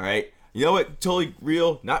 All right? You know what? Totally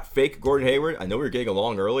real, not fake Gordon Hayward. I know we were getting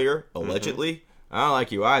along earlier, allegedly. Mm-hmm. I don't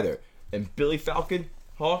like you either. And Billy Falcon,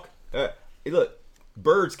 Hawk, hey, look,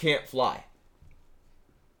 birds can't fly.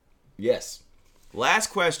 Yes. Last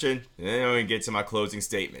question, and then I'm going to get to my closing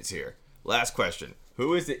statements here. Last question.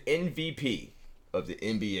 Who is the MVP of the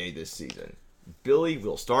NBA this season? Billy,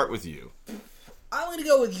 we'll start with you. I'm going to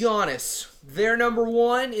go with Giannis. They're number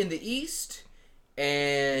 1 in the East,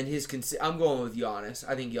 and I'm going with Giannis.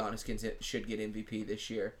 I think Giannis should get MVP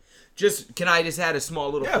this year. Can I just add a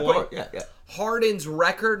small little point? Yeah. Harden's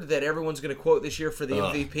record that everyone's going to quote this year for the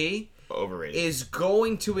MVP overrated. Is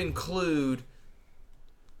going to include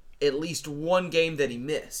at least one game that he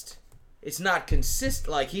missed. It's not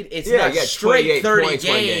consistent. Like it's not straight 30 games.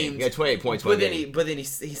 He had 28 points one game. But then he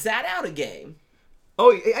sat out a game.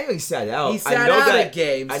 Oh, I know he sat out. He sat out a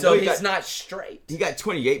game, so he's not straight. He got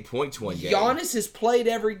 28 points one game. Giannis has played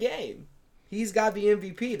every game. He's got the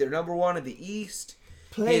MVP. They're number 1 in the East.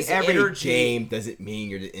 Playing every game doesn't mean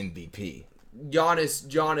you're the MVP.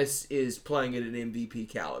 Giannis is playing at an MVP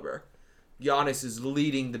caliber. Giannis is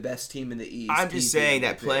leading the best team in the East. I'm just saying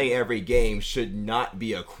that playing every game should not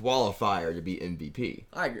be a qualifier to be MVP.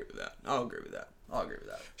 I agree with that. I'll agree with that.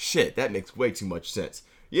 Shit, that makes way too much sense.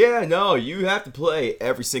 Yeah, no, you have to play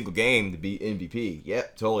every single game to be MVP.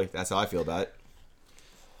 Yep, totally. That's how I feel about it.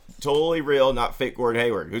 Totally real, not fake Gordon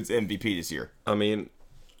Hayward. Who's the MVP this year? I mean,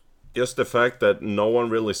 just the fact that no one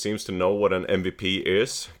really seems to know what an MVP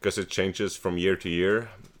is, because it changes from year to year.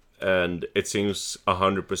 And it seems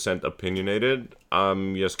 100% opinionated.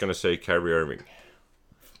 I'm just going to say Kyrie Irving.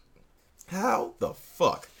 How the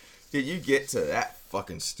fuck did you get to that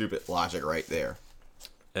fucking stupid logic right there?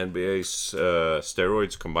 NBA's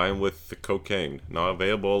steroids combined with the cocaine, now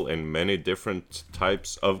available in many different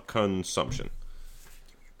types of consumption.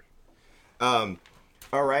 All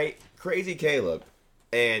right, Crazy Caleb,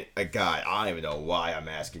 and God, I don't even know why I'm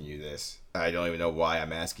asking you this. I don't even know why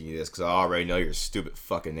I'm asking you this because I already know your stupid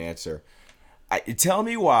fucking answer. Tell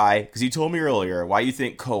me why, because you told me earlier, why you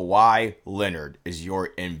think Kawhi Leonard is your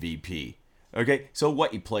MVP. Okay, so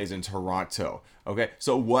what, he plays in Toronto. Okay,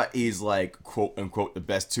 so what, he's like, quote unquote, the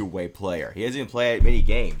best two-way player. He hasn't even played many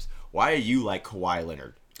games. Why are you like Kawhi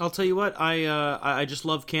Leonard? I'll tell you what, I just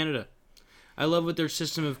love Canada. I love what their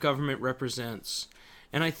system of government represents.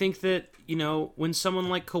 And I think that, you know, when someone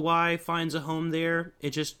like Kawhi finds a home there, it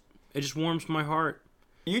just warms my heart.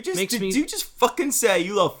 You just fucking say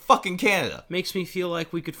you love fucking Canada. Makes me feel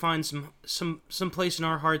like we could find some place in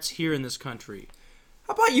our hearts here in this country.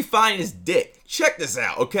 How about you find his dick? Check this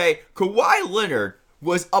out, okay? Kawhi Leonard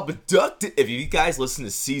was abducted. If you guys listen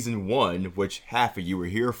to season 1, which half of you were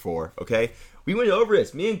here for, okay? We went over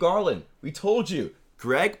this. Me and Garland, we told you.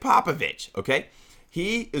 Greg Popovich, okay?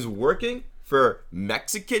 He is working for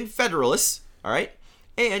Mexican Federalists, all right?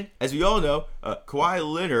 And as we all know, Kawhi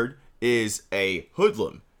Leonard is a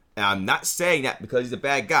hoodlum. And I'm not saying that because he's a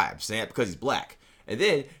bad guy. I'm saying that because he's black. And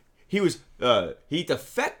then he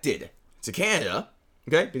defected to Canada,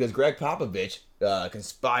 okay? Because Greg Popovich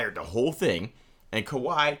conspired the whole thing, and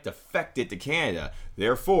Kawhi defected to Canada.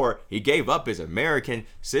 Therefore, he gave up his American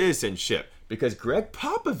citizenship because Greg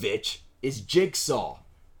Popovich is Jigsaw.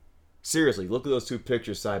 Seriously, look at those two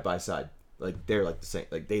pictures side by side. Like, they're like the same.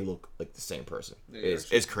 Like, they look like the same person.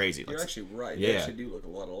 It's crazy. You're actually right. Yeah. They actually do look a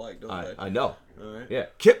lot alike, don't they? I know. All right. Yeah.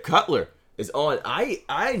 Kip Cutler is on.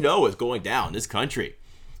 I know what's going down in this country.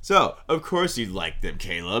 So, of course you like them,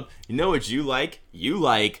 Caleb. You know what you like? You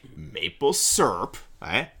like maple syrup.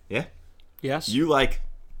 Right? Yeah? Yes. You like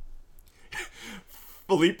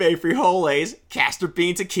Felipe Frijoles, castor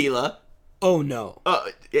bean tequila. Oh, no.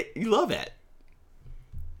 You love it.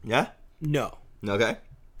 Yeah? No. Okay.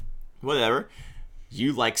 Whatever.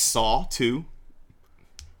 You like Saw 2.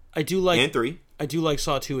 I do like... And 3. I do like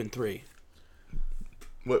Saw 2 and 3.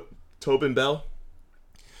 What? Tobin Bell?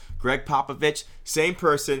 Greg Popovich? Same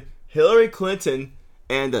person. Hillary Clinton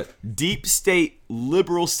and the deep state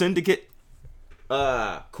liberal syndicate.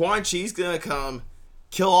 Quan Chi's gonna come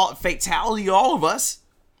kill fatality all of us.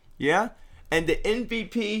 Yeah? And the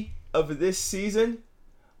MVP of this season,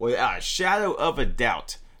 without a shadow of a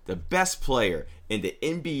doubt, the best player in the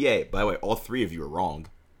NBA. By the way, all three of you are wrong.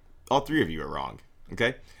 All three of you are wrong.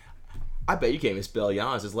 Okay? I bet you can't even spell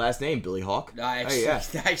Giannis' last name, Billy Hawk. I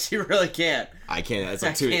actually really can't. I can't. That's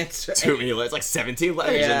like too many letters. Like 17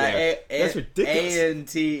 letters in there. That's ridiculous.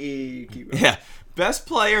 A-N-T-E. Yeah. Best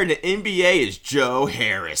player in the NBA is Joe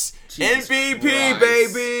Harris. Jesus MVP,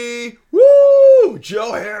 Christ. baby! Woo!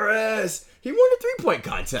 Joe Harris! He won the 3-point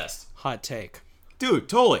contest. Hot take. Dude,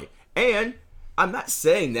 totally. And I'm not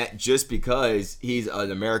saying that just because he's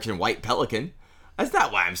an American white Pelican. That's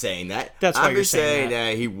not why I'm saying that. That's why I'm you're just saying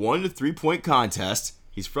that he won the 3-point contest.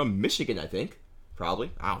 He's from Michigan, I think.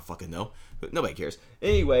 Probably. I don't fucking know. But nobody cares.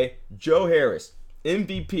 Anyway, Joe Harris,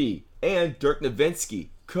 MVP, and Dirk Nowitzki,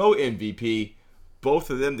 co-MVP.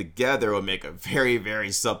 Both of them together will make a very, very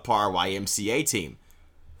subpar YMCA team,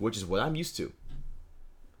 which is what I'm used to.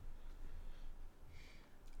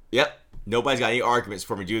 Yep. Nobody's got any arguments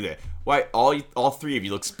for me to do that. Why? All three of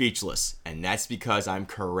you look speechless, and that's because I'm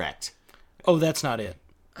correct. Oh, that's not it.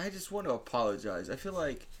 I just want to apologize. I feel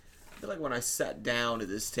like when I sat down at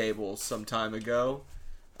this table some time ago,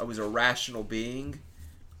 I was a rational being,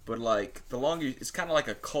 but like the longer, it's kind of like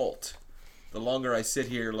a cult. The longer I sit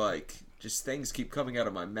here, like just things keep coming out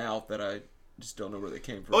of my mouth that I just don't know where they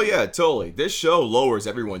came from. Oh yeah, totally. This show lowers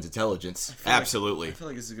everyone's intelligence. Absolutely. I feel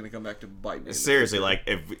like this is gonna come back to bite me. Seriously, like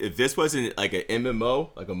if this wasn't like an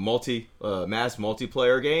MMO, like a mass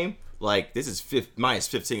multiplayer game, like this is minus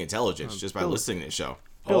 15 intelligence just by listening to this show.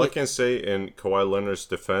 All I can say in Kawhi Leonard's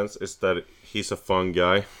defense is that he's a fun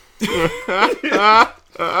guy.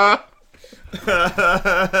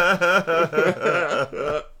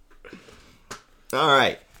 All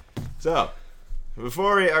right. So,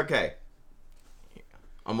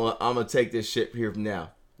 I'm gonna take this shit here from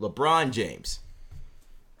now. LeBron James,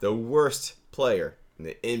 the worst player in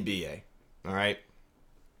the NBA. All right.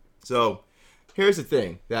 So, here's the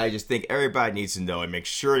thing that I just think everybody needs to know and make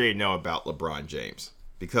sure they know about LeBron James,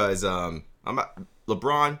 because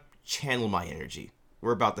LeBron, channel my energy.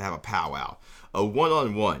 We're about to have a powwow, a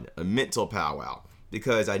one-on-one, a mental powwow,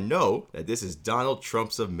 because I know that this is Donald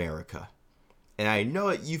Trump's America. And I know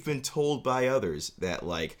that you've been told by others that,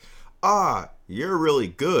 like, you're really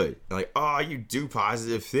good. And like, oh, you do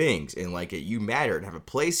positive things. And like, you matter and have a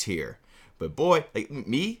place here. But boy, like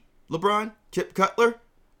me, LeBron, Kip Cutler,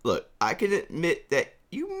 look, I can admit that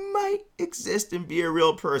you might exist and be a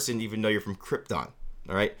real person even though you're from Krypton.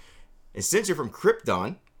 All right? And since you're from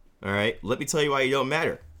Krypton, all right, let me tell you why you don't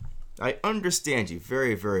matter. I understand you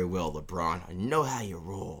very, very well, LeBron. I know how you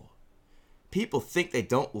roll. People think they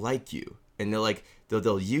don't like you, and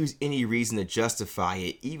they'll use any reason to justify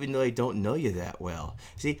it, even though they don't know you that well.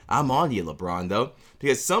 See, I'm on you, LeBron, though,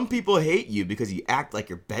 because some people hate you because you act like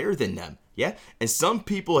you're better than them, yeah? And some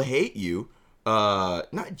people hate you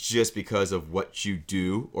not just because of what you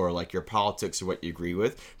do or like your politics or what you agree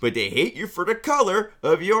with, but they hate you for the color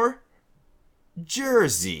of your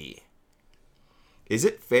jersey. Is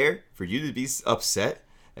it fair for you to be upset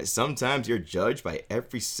that sometimes you're judged by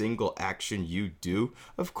every single action you do?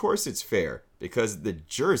 Of course it's fair, because of the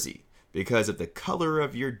jersey, because of the color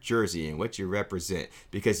of your jersey and what you represent,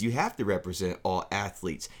 because you have to represent all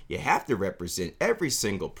athletes. You have to represent every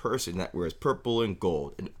single person that wears purple and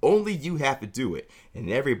gold, and only you have to do it. And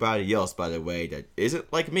everybody else, by the way, that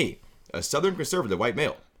isn't like me, a Southern conservative white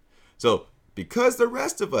male. So, because the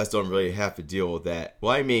rest of us don't really have to deal with that.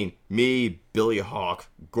 Well, I mean, me, Billy Hawk,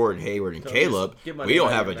 Gordon Hayward, and Caleb, we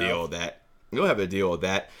don't have a deal with that. We don't have a deal with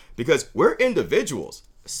that because we're individuals,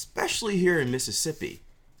 especially here in Mississippi.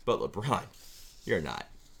 But LeBron, you're not.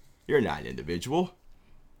 You're not an individual.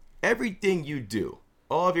 Everything you do,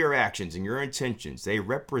 all of your actions and your intentions, they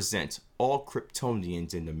represent all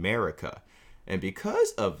Kryptonians in America. And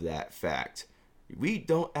because of that fact, we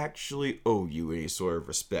don't actually owe you any sort of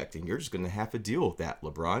respect, and you're just going to have to deal with that,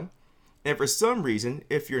 LeBron. And for some reason,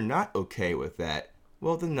 if you're not okay with that,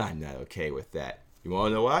 well, then I'm not okay with that. You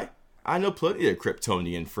want to know why? I know plenty of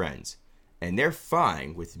Kryptonian friends, and they're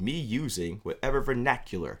fine with me using whatever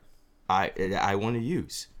vernacular I want to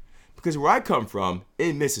use. Because where I come from,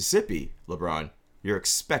 in Mississippi, LeBron, you're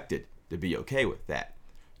expected to be okay with that.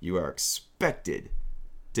 You are expected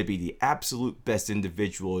to be the absolute best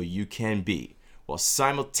individual you can be, while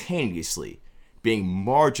simultaneously being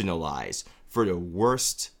marginalized for the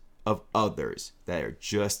worst of others that are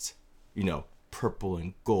just, purple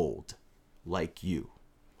and gold like you.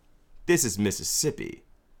 This is Mississippi.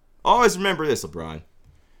 Always remember this, LeBron.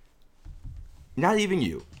 Not even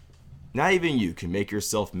you can make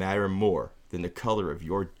yourself matter more than the color of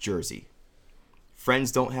your jersey.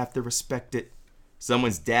 Friends don't have to respect it.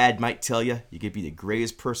 Someone's dad might tell you could be the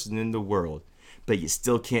greatest person in the world, but you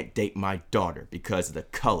still can't date my daughter because of the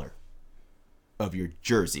color of your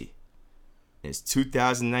jersey. And it's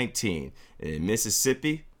 2019, and in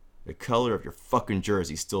Mississippi, the color of your fucking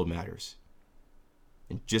jersey still matters.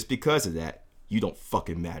 And just because of that, you don't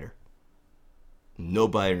fucking matter.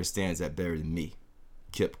 Nobody understands that better than me,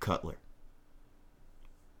 Kip Cutler.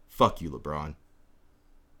 Fuck you, LeBron.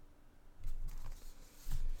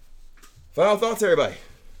 Final thoughts, everybody.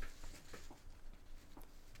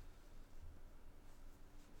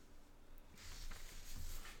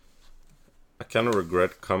 I kind of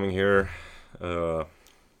regret coming here. I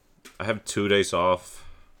have 2 days off.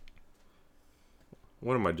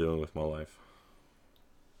 What am I doing with my life?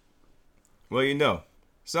 Well,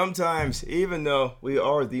 sometimes, even though we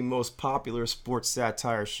are the most popular sports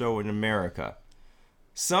satire show in America,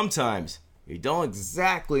 sometimes you don't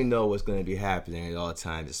exactly know what's going to be happening at all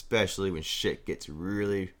times, especially when shit gets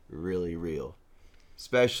really, really real.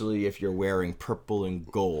 Especially if you're wearing purple and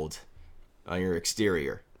gold on your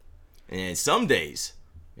exterior. And some days,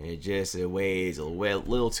 it weighs a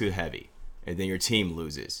little too heavy. And then your team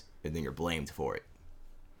loses. And then you're blamed for it.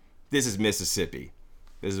 This is Mississippi.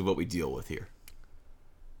 This is what we deal with here.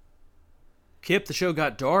 Kip, the show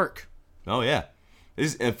got dark. Oh, yeah.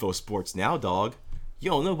 This is Info Sports Now, dog.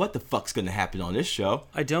 You don't know what the fuck's going to happen on this show.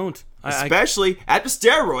 I don't. Especially after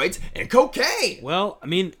steroids and cocaine. Well, I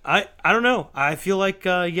mean, I don't know. I feel like,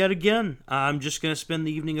 yet again, I'm just going to spend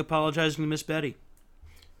the evening apologizing to Miss Betty.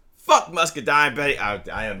 Fuck Muscadine Betty. I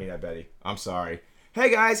don't mean that, Betty. I'm sorry.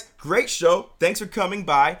 Hey, guys. Great show. Thanks for coming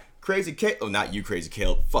by. Crazy Caleb. Oh, not you, Crazy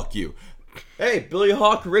Caleb. Fuck you. Hey, Billy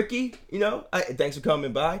Hawk, Rickey. Thanks for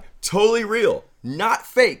coming by. Totally real. Not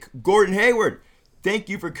fake. Gordon Hayward. Thank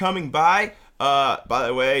you for coming by. By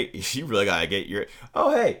the way, you really gotta get your...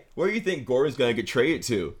 Oh, hey. Where do you think Gordon's gonna get traded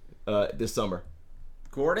to this summer?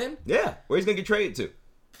 Gordon? Yeah. Where he's gonna get traded to?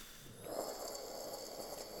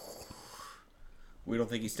 We don't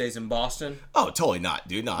think he stays in Boston? Oh, totally not,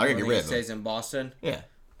 dude. No, I'm gonna get rid of him. He stays in Boston? Yeah.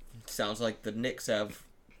 Sounds like the Knicks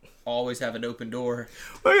always have an open door.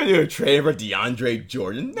 We're gonna do a trade for DeAndre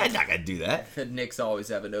Jordan. They're not gonna do that. The Knicks always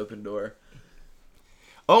have an open door.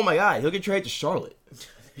 Oh my God, he'll get traded to Charlotte.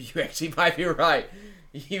 You actually might be right.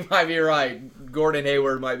 You might be right. Gordon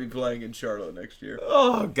Hayward might be playing in Charlotte next year.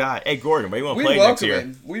 Oh, God. Hey, Gordon, where you want to play next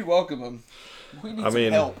year? We welcome him. We need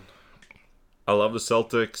some help. I love the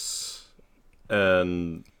Celtics,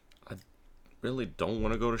 and I really don't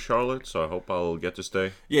want to go to Charlotte, so I hope I'll get to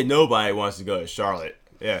stay. Yeah, nobody wants to go to Charlotte.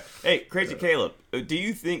 Yeah. Hey, Crazy Caleb, do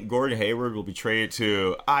you think Gordon Hayward will be traded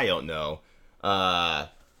to, I don't know, well,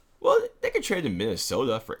 they could trade to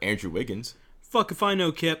Minnesota for Andrew Wiggins. Fuck if I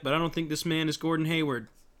know, Kip, but I don't think this man is Gordon Hayward.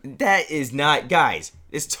 That is not, guys,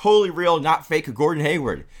 it's totally real, not fake Gordon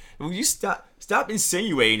Hayward. Will you stop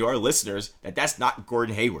insinuating to our listeners that that's not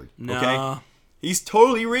Gordon Hayward, okay? Nah. He's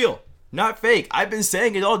totally real, not fake. I've been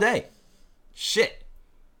saying it all day. Shit.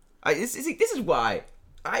 This is why.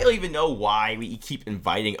 I don't even know why we keep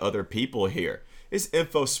inviting other people here. It's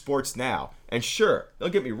Info Sports Now. And sure,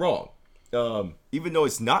 don't get me wrong. Even though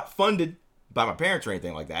it's not funded by my parents or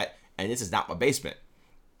anything like that, and this is not my basement,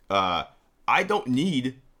 I don't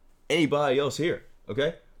need anybody else here,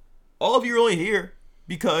 okay? All of you are only here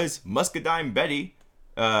because Muscadine Betty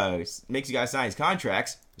makes you guys sign his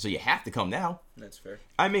contracts, so you have to come now. That's fair.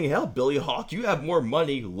 I mean, hell, Billy Hawk, you have more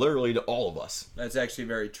money literally to all of us. That's actually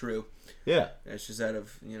very true. Yeah. It's just out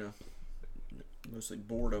of, mostly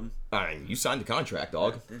boredom. I mean, you signed the contract,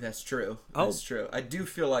 dog. That's true. That's true. I do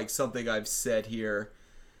feel like something I've said here,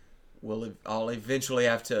 I'll eventually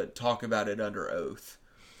have to talk about it under oath.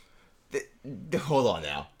 Hold on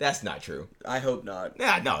now. That's not true. I hope not.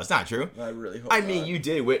 No, it's not true. I really hope I mean, you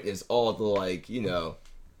did witness all the,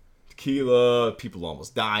 tequila, people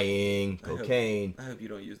almost dying, cocaine. I hope you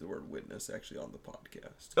don't use the word witness actually on the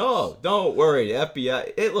podcast. Oh, don't worry. The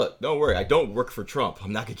FBI. Hey, look, don't worry. I don't work for Trump.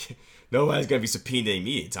 Nobody's going to be subpoenaing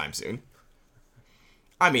me anytime soon.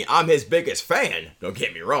 I mean, I'm his biggest fan. Don't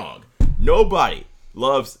get me wrong. Nobody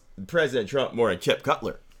loves President Trump more than Chip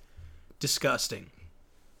Cutler. Disgusting.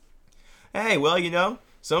 Hey, well,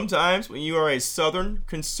 sometimes when you are a Southern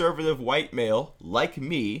conservative white male like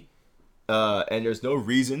me, and there's no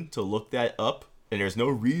reason to look that up, and there's no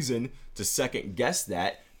reason to second guess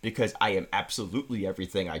that, because I am absolutely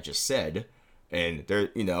everything I just said, and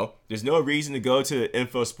there's no reason to go to the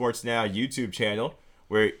Info Sports Now YouTube channel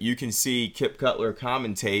where you can see Kip Cutler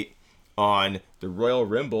commentate on the Royal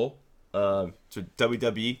Rumble to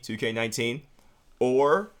WWE 2K19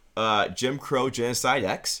 or Jim Crow Genocide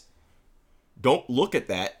X. Don't look at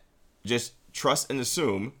that. Just trust and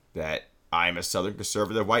assume that I'm a Southern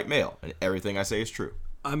conservative white male, and everything I say is true.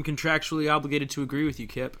 I'm contractually obligated to agree with you,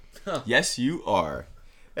 Kip. Yes, you are.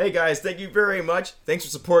 Hey, guys, thank you very much. Thanks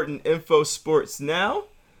for supporting Info Sports Now.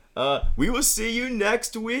 We will see you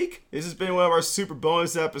next week. This has been one of our super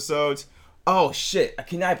bonus episodes. Oh, shit. I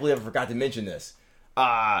cannot believe I forgot to mention this.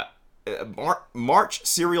 March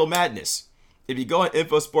Serial Madness. If you go on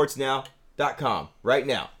infosportsnow.com right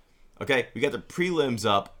now, okay, we got the prelims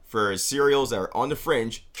up for cereals that are on the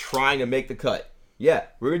fringe trying to make the cut. Yeah,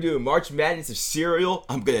 we're going to do a March Madness of cereal.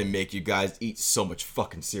 I'm going to make you guys eat so much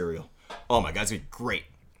fucking cereal. Oh my God, it's going to be great.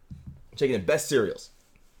 Taking the best cereals.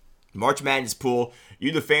 March Madness pool.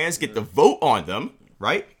 You, the fans, get to vote on them,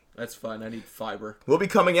 right? That's fine. I need fiber. We'll be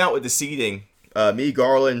coming out with the seeding. Me,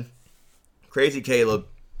 Garland, Crazy Caleb,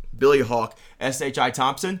 Billy Hawk, S.H.I.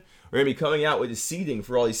 Thompson. We're going to be coming out with the seeding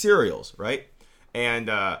for all these cereals, right? And,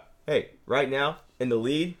 hey, right now, in the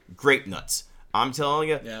lead, Grape Nuts. I'm telling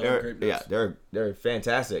you, they're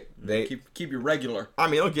fantastic. They keep you regular. I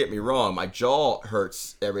mean, don't get me wrong. My jaw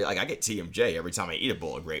hurts I get TMJ every time I eat a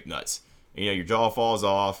bowl of Grape Nuts. Your jaw falls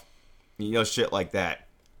off. Shit like that.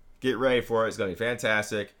 Get ready for it. It's going to be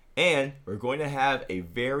fantastic. And we're going to have a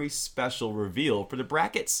very special reveal for the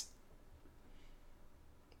brackets.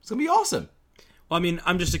 It's going to be awesome. Well, I mean,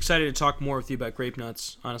 I'm just excited to talk more with you about Grape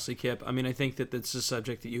Nuts, honestly, Kip. I mean, I think that that's a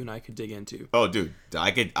subject that you and I could dig into. Oh, dude,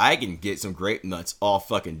 I can get some Grape Nuts all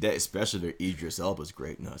fucking day, especially their Idris Elba's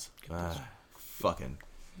Grape Nuts. Fucking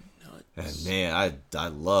nuts. And man, I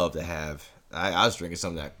love to have. I was drinking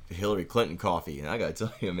some of that Hillary Clinton coffee, and I gotta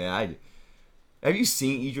tell you, man, have you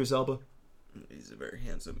seen Idris Elba? He's a very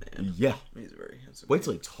handsome man. Yeah, he's a very handsome. Wait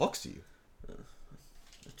till he talks to you.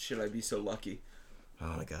 Should I be so lucky?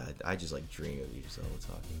 Oh my God, I just dream of you all the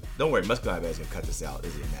time. Don't worry, Muscadine Betty's gonna cut this out. It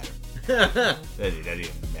doesn't matter. that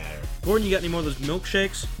doesn't matter. Gordon, you got any more of those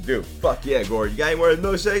milkshakes? Dude, fuck yeah, Gordon. You got any more of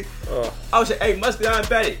those milkshakes? Oh shit, hey, Muscadine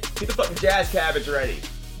Betty, get the fucking jazz cabbage ready.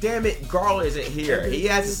 Damn it, Garland isn't here. He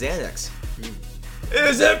has his Xanax.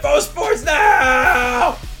 It's Info Sports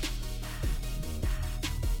Now!